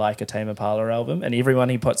really like a Tame Impala album, and everyone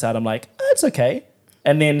he puts out I'm like, oh, it's okay.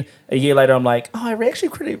 And then a year later I'm like, oh, I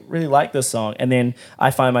actually really like this song. And then I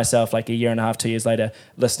find myself like a year and a half, 2 years later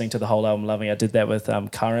listening to the whole album, loving it. I did that with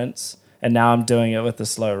Currents, and now I'm doing it with The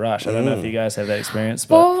Slow Rush. I don't know if you guys have that experience.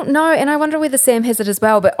 But Well, no, and I wonder whether Sam has it as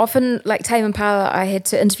well, but often like Tame Impala, I had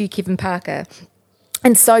to interview Kevin Parker.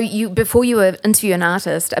 And so before you interview an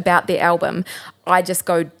artist about their album, I just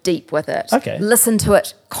go deep with it. Okay. Listen to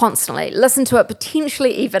it constantly. Listen to it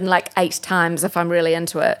potentially even like 8 times if I'm really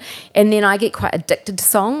into it. And then I get quite addicted to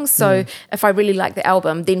songs. So if I really like the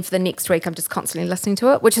album, then for the next week I'm just constantly listening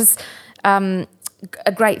to it, which is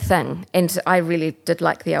a great thing. And I really did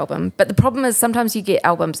like the album. But the problem is sometimes you get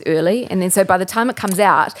albums early, and then so by the time it comes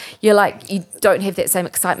out, you're like, you don't have that same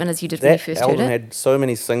excitement as you did when you first That heard album it. had so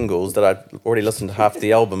many singles that I'd already listened to half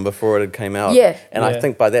the album before it had came out. Yeah. And I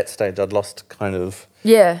think by that stage I'd lost kind of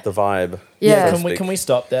Yeah. the vibe. Yeah. so to can we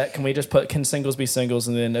stop that? Can we just can singles be singles,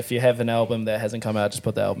 and then if you have an album that hasn't come out, just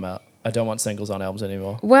put the album out? I don't want singles on albums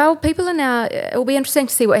anymore. Well, people are now, it will be interesting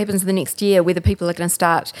to see what happens in the next year, whether people are going to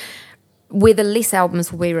start, whether less albums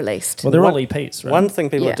will be released. Well, they're all EPs, right? One thing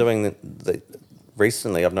people Yeah. are doing that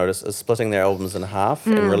recently I've noticed is splitting their albums in half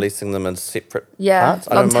and releasing them in separate Yeah. parts.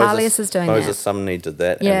 I know Montalius is doing Moses that. Sumney did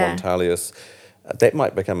that, Yeah. and Montalius. That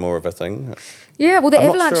might become more of a thing. Yeah, well, the I'm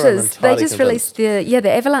not sure I'm Avalanches, they entirely just released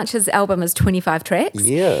the Avalanches album is 25 tracks.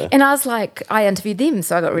 Yeah. And I was like, I interviewed them,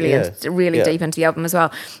 so I got really Yeah. deep into the album as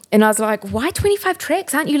well. And I was like, why 25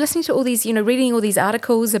 tracks? Aren't you listening to all these, reading all these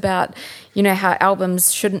articles about, how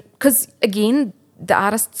albums shouldn't, because again, the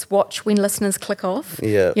artists watch when listeners click off.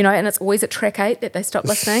 Yeah. And it's always at track 8 that they stop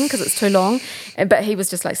listening because it's too long. But he was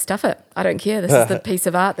just like, stuff it. I don't care. This is the piece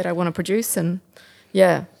of art that I want to produce. And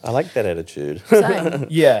yeah, I like that attitude. same.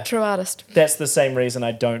 Yeah. True artist. That's the same reason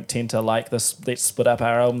I don't tend to like this let's split up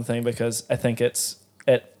our album thing, because I think it's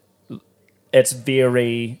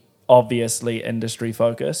very obviously industry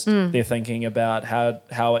focused. They're thinking about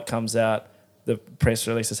how it comes out, the press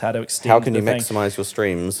releases, how to extend. How can you the thing. maximize your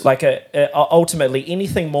streams? Like ultimately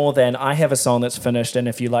anything more than I have a song that's finished and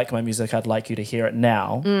if you like my music I'd like you to hear it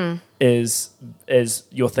now is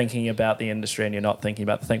you're thinking about the industry and you're not thinking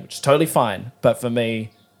about the thing, which is totally fine. But for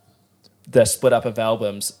me, the split up of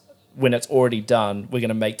albums, when it's already done, we're going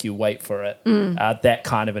to make you wait for it. That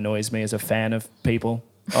kind of annoys me as a fan of people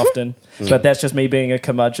often. But that's just me being a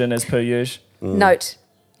curmudgeon as per usual. Note.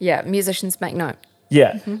 Yeah, musicians make note.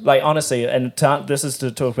 Yeah, like honestly, and this is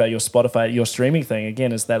to talk about your Spotify, your streaming thing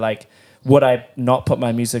again, is that like, would I not put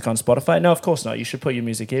my music on Spotify? No, of course not. You should put your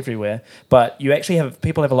music everywhere. But you actually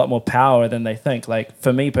people have a lot more power than they think. Like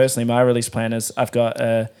for me personally, my release plan is I've got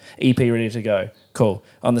a EP ready to go. Cool.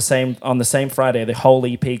 On the same Friday, the whole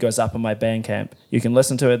EP goes up on my Bandcamp. You can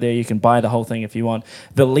listen to it there. You can buy the whole thing if you want.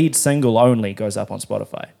 The lead single only goes up on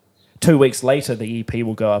Spotify. 2 weeks later, the EP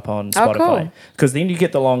will go up on Spotify. Because then you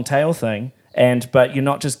get the long tail thing. But you're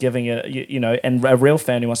not just giving it, and a real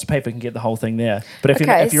fan who wants to pay for can get the whole thing there. But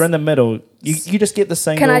if you're in the middle, you just get the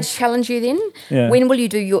single. Can I challenge you then? Yeah. When will you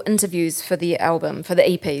do your interviews for the album, for the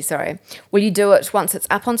EP, sorry? Will you do it once it's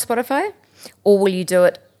up on Spotify? Or will you do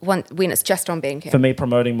it when it's just on Bandcamp? For me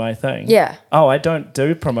promoting my thing. Yeah. Oh, I don't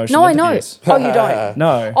do promotion No, I know. interviews. Oh, you don't?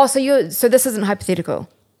 No. Oh, so this isn't hypothetical.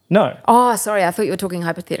 No. Oh, sorry, I thought you were talking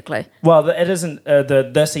hypothetically. Well, it isn't.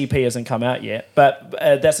 This EP hasn't come out yet, but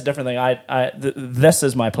that's a different thing. This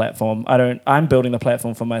is my platform. I'm building the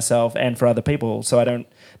platform for myself and for other people, so I don't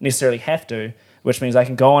necessarily have to. Which means I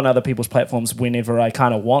can go on other people's platforms whenever I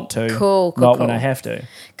kind of want to, not when I have to.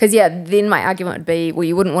 Because, then my argument would be, well,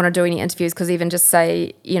 you wouldn't want to do any interviews because even just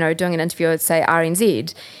say, doing an interview at, say,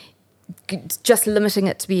 RNZ, just limiting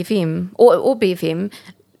it to BFM or BFM,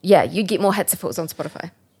 you get more hits if it was on Spotify,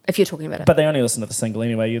 if you're talking about it. But they only listen to the single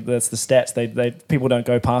anyway. That's the stats. People don't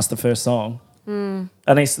go past the first song.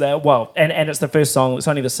 Unless and it's the first song. It's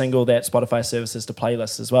only the single that Spotify services to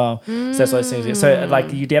playlists as well. So that's what it seems. So like,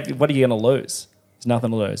 what are you going to lose? There's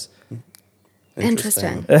nothing to lose.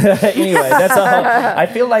 Interesting. Anyway, that's a whole. I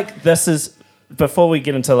feel like this is, before we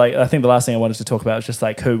get into I think the last thing I wanted to talk about is just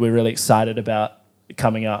like who we're really excited about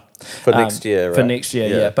coming up for next year. Right? For next year,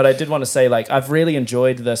 yeah. But I did want to say, I've really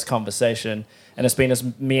enjoyed this conversation, and it's been as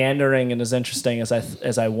meandering and as interesting as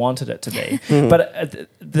I wanted it to be. But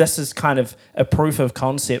this is kind of a proof of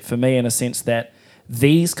concept for me in a sense that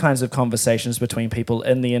these kinds of conversations between people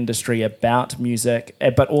in the industry about music,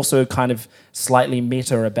 but also kind of slightly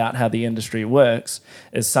meta about how the industry works,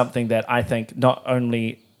 is something that I think not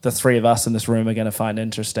only the three of us in this room are going to find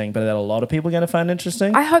interesting, but that a lot of people are going to find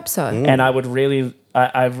interesting. I hope so. And I would really,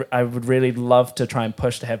 I would really love to try and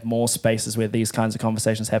push to have more spaces where these kinds of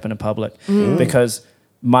conversations happen in public, because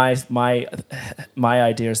my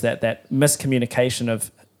idea is that miscommunication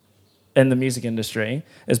in the music industry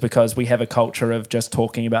is because we have a culture of just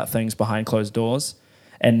talking about things behind closed doors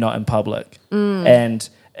and not in public. And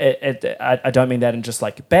I don't mean that in just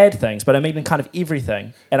like bad things, but I mean in kind of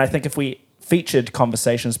everything. And I think if we featured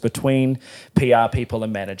conversations between PR people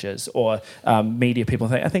and managers or media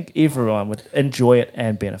people, I think everyone would enjoy it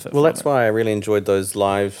and benefit Well, from that's why I really enjoyed those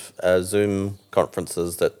live Zoom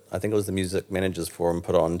conferences that I think it was the Music Managers Forum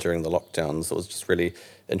put on during the lockdowns. It was just really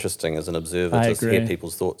interesting as an observer to hear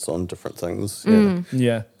people's thoughts on different things.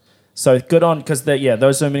 Yeah. So good on, because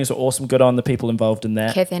those Zoom meetings are awesome. Good on the people involved in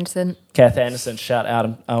that. Kath Anderson, shout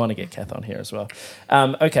out. I want to get Kath on here as well.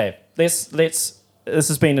 Okay, let's. This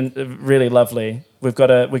has been really lovely. We're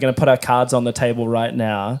going to put our cards on the table right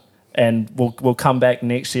now, and we'll come back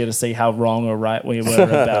next year to see how wrong or right we were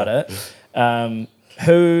about it.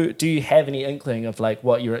 Who do you have any inkling of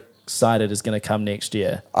what you're excited is going to come next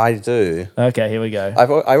year? I do. Okay, here we go.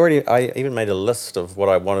 I even made a list of what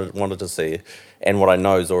I wanted to see, and what I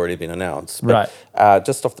know has already been announced. But, right.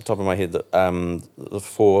 Just off the top of my head, the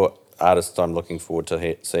four artists I'm looking forward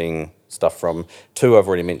to seeing stuff from. Two I've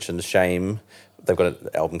already mentioned. Shame. They've got an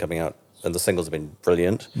album coming out, and the singles have been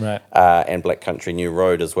brilliant. Right. And Black Country New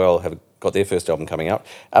Road as well have got their first album coming out.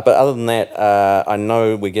 But other than that, I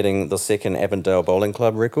know we're getting the second Avondale Bowling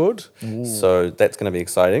Club record. Ooh. So that's going to be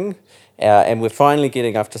exciting. And we're finally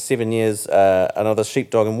getting, after 7 years, another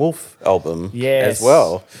Sheepdog and Wolf album as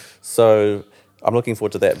well. So I'm looking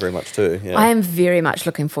forward to that very much too. Yeah. I am very much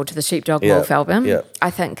looking forward to the Sheepdog Wolf album. Yeah. I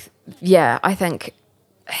think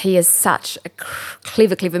he is such a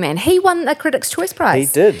clever man. He won a Critics' Choice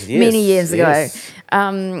Prize. He did, yes. Many years ago. Yes.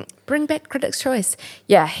 Bring back Critics' Choice.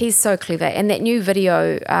 Yeah, he's so clever. And that new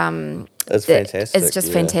video it's fantastic. It's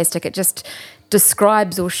just fantastic. It just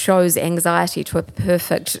describes or shows anxiety to a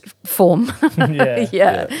perfect form.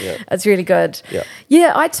 Yeah. It's really good.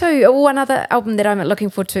 Yeah, I too. One other album that I'm looking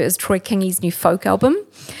forward to is Troy Kingi's new folk album.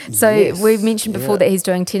 So we've mentioned before that he's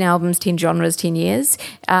doing 10 albums, 10 genres, 10 years.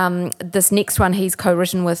 This next one he's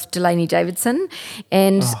co-written with Delaney Davidson.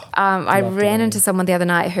 And I ran into someone the other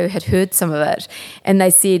night who had heard some of it, and they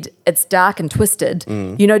said it's dark and twisted.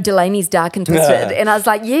 You know, Delaney's dark and twisted. And I was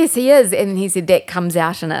like, yes, he is. And he said that comes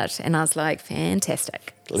out in it. And I was like,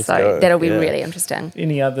 fantastic. Let's go. That'll be really interesting.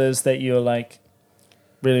 Any others that you're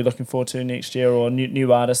really looking forward to next year, or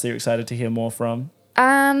new artists that you're excited to hear more from?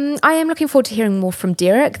 I am looking forward to hearing more from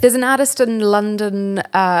Derek. There's an artist in London,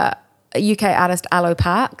 a UK artist, Arlo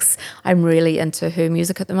Parks. I'm really into her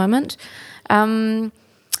music at the moment. I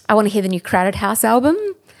want to hear the new Crowded House album,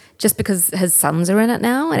 just because his sons are in it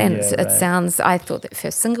now, and it sounds. I thought that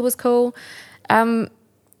first single was cool. There's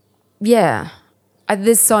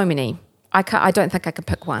so many. I don't think I can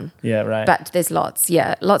pick one. Yeah, right. But there's lots.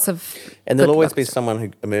 Yeah, lots of. And there'll always be someone who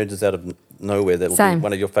emerges out of nowhere that'll be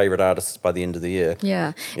one of your favourite artists by the end of the year.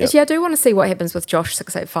 Yeah. Actually, I do want to see what happens with Josh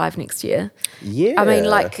 685 next year. Yeah. I mean,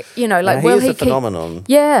 will he he's a phenomenon.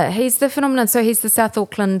 Yeah, he's the phenomenon. So he's the South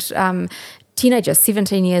Auckland teenager,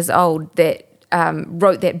 17 years old, that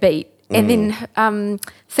wrote that beat. And then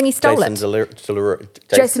Thingy stole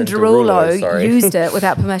Jason Derulo used it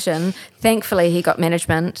without permission. Thankfully, he got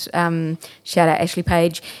management. Shout out Ashley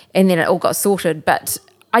Page. And then it all got sorted. But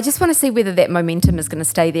I just want to see whether that momentum is going to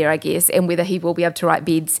stay there, I guess, and whether he will be able to write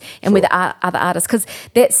Beds and whether other artists, because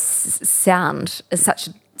that sound is such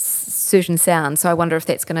a certain sound. So I wonder if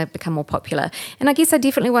that's going to become more popular. And I guess I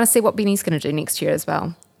definitely want to see what Benny's going to do next year as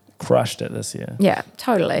well. Crushed it this year. Yeah,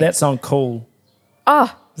 totally. That song, Cool.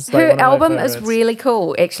 Oh, It's like her one of my album is favourites. really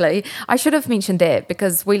cool, actually. I should have mentioned that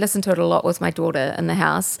because we listened to it a lot with my daughter in the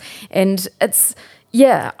house. And it's,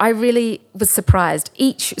 yeah, I really was surprised.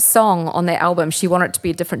 Each song on that album, she wanted it to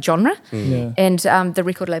be a different genre. Yeah. And the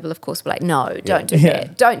record label, of course, were like, no, don't do Yeah.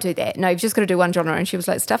 that. Don't do that. No, you've just got to do one genre. And she was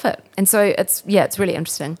like, stuff it. And so it's really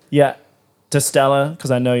interesting. Yeah. To Stella,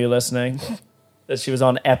 because I know you're listening, that she was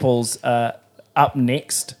on Apple's Up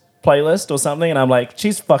Next playlist or something, and I'm like,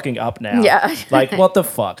 she's fucking up now. Yeah. Like, what the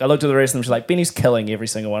fuck? I looked at the rest of them, she's like, Benny's killing every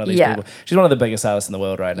single one of these Yeah. people. She's one of the biggest artists in the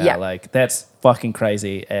world right now. Yeah. Like, that's fucking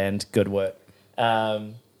crazy and good work.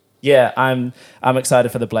 Yeah, I'm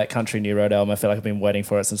excited for the Black Country New Road album. I feel like I've been waiting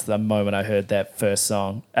for it since the moment I heard that first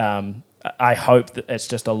song. I hope that it's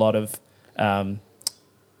just a lot of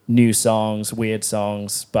new songs, weird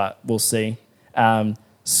songs, but we'll see.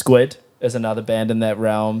 Squid is another band in that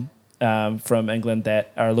realm from England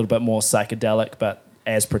that are a little bit more psychedelic, but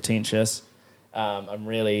as pretentious.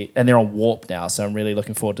 And they're on Warp now, so I'm really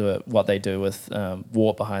looking forward to what they do with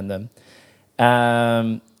Warp behind them.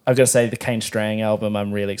 I've got to say the Kane Strang album,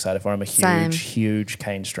 I'm really excited for. I'm a huge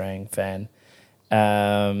Kane Strang fan.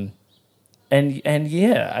 And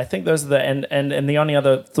yeah, I think those are and the only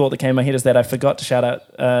other thought that came in my head is that I forgot to shout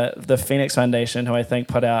out the Phoenix Foundation, who I think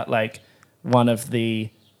put out like one of the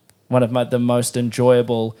most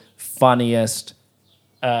enjoyable, funniest,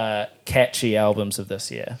 catchy albums of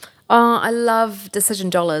this year. Oh, I love Decision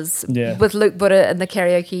Dollars Yeah. with Luke Buddha and the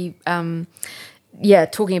karaoke.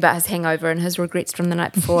 Talking about his hangover and his regrets from the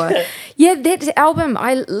night before. Yeah, that album,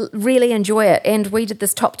 I really enjoy it. And we did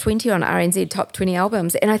this top 20 on RNZ, top 20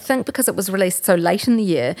 albums. And I think because it was released so late in the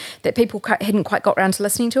year that people hadn't quite got around to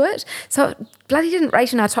listening to it. So it bloody didn't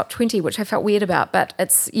rate in our top 20, which I felt weird about. But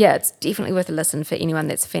it's definitely worth a listen for anyone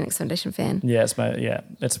that's a Phoenix Foundation fan. Yeah,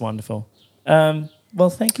 it's wonderful. Well,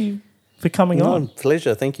 thank you for coming on.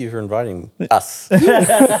 Pleasure. Thank you for inviting us.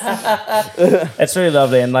 It's really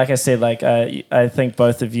lovely, and like I said, like I think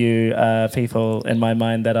both of you are people in my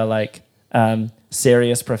mind that are like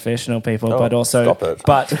serious professional people, but also stop it.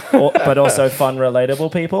 but also fun,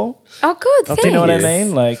 relatable people. Oh, good. Thanks. Do you know what I Yes.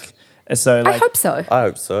 mean? Like, so like I hope so. I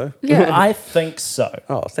hope so. Yeah. I think so.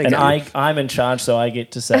 Oh, thank and you. I'm in charge, so I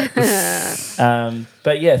get to say.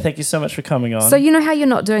 But yeah, thank you so much for coming on. So you know how you're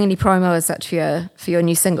not doing any promo as such for your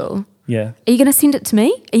new single? yeah. Are you going to send it to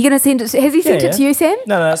me? Are you going to send it? Has he sent it to you, Sam?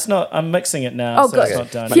 No, it's not. I'm mixing it now, Oh, so good. it's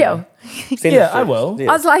not done. Phew. Send Yeah, it I through. will. Yeah.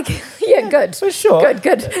 I was like, yeah, good. For sure.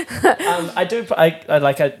 Good. I do.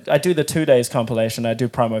 I do the 2 days compilation. I do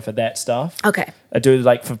promo for that stuff. Okay. I do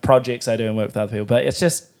like for projects I do and work with other people, but it's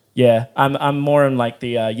just I'm more in like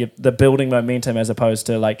the building momentum as opposed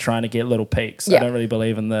to like trying to get little peaks. Yeah. I don't really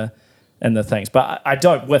believe in the things, but I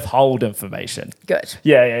don't withhold information. Good.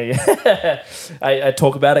 Yeah. I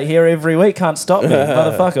talk about it here every week. Can't stop me,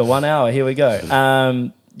 motherfucker. 1 hour. Here we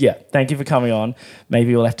go. Yeah, thank you for coming on.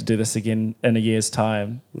 Maybe we'll have to do this again in a year's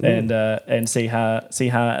time and see how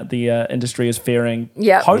the industry is faring.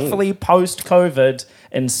 Yeah. Hopefully post COVID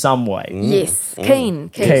in some way. Yes. Keen.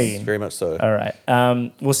 Keen. Very much so. All right.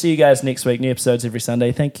 We'll see you guys next week. New episodes every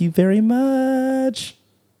Sunday. Thank you very much.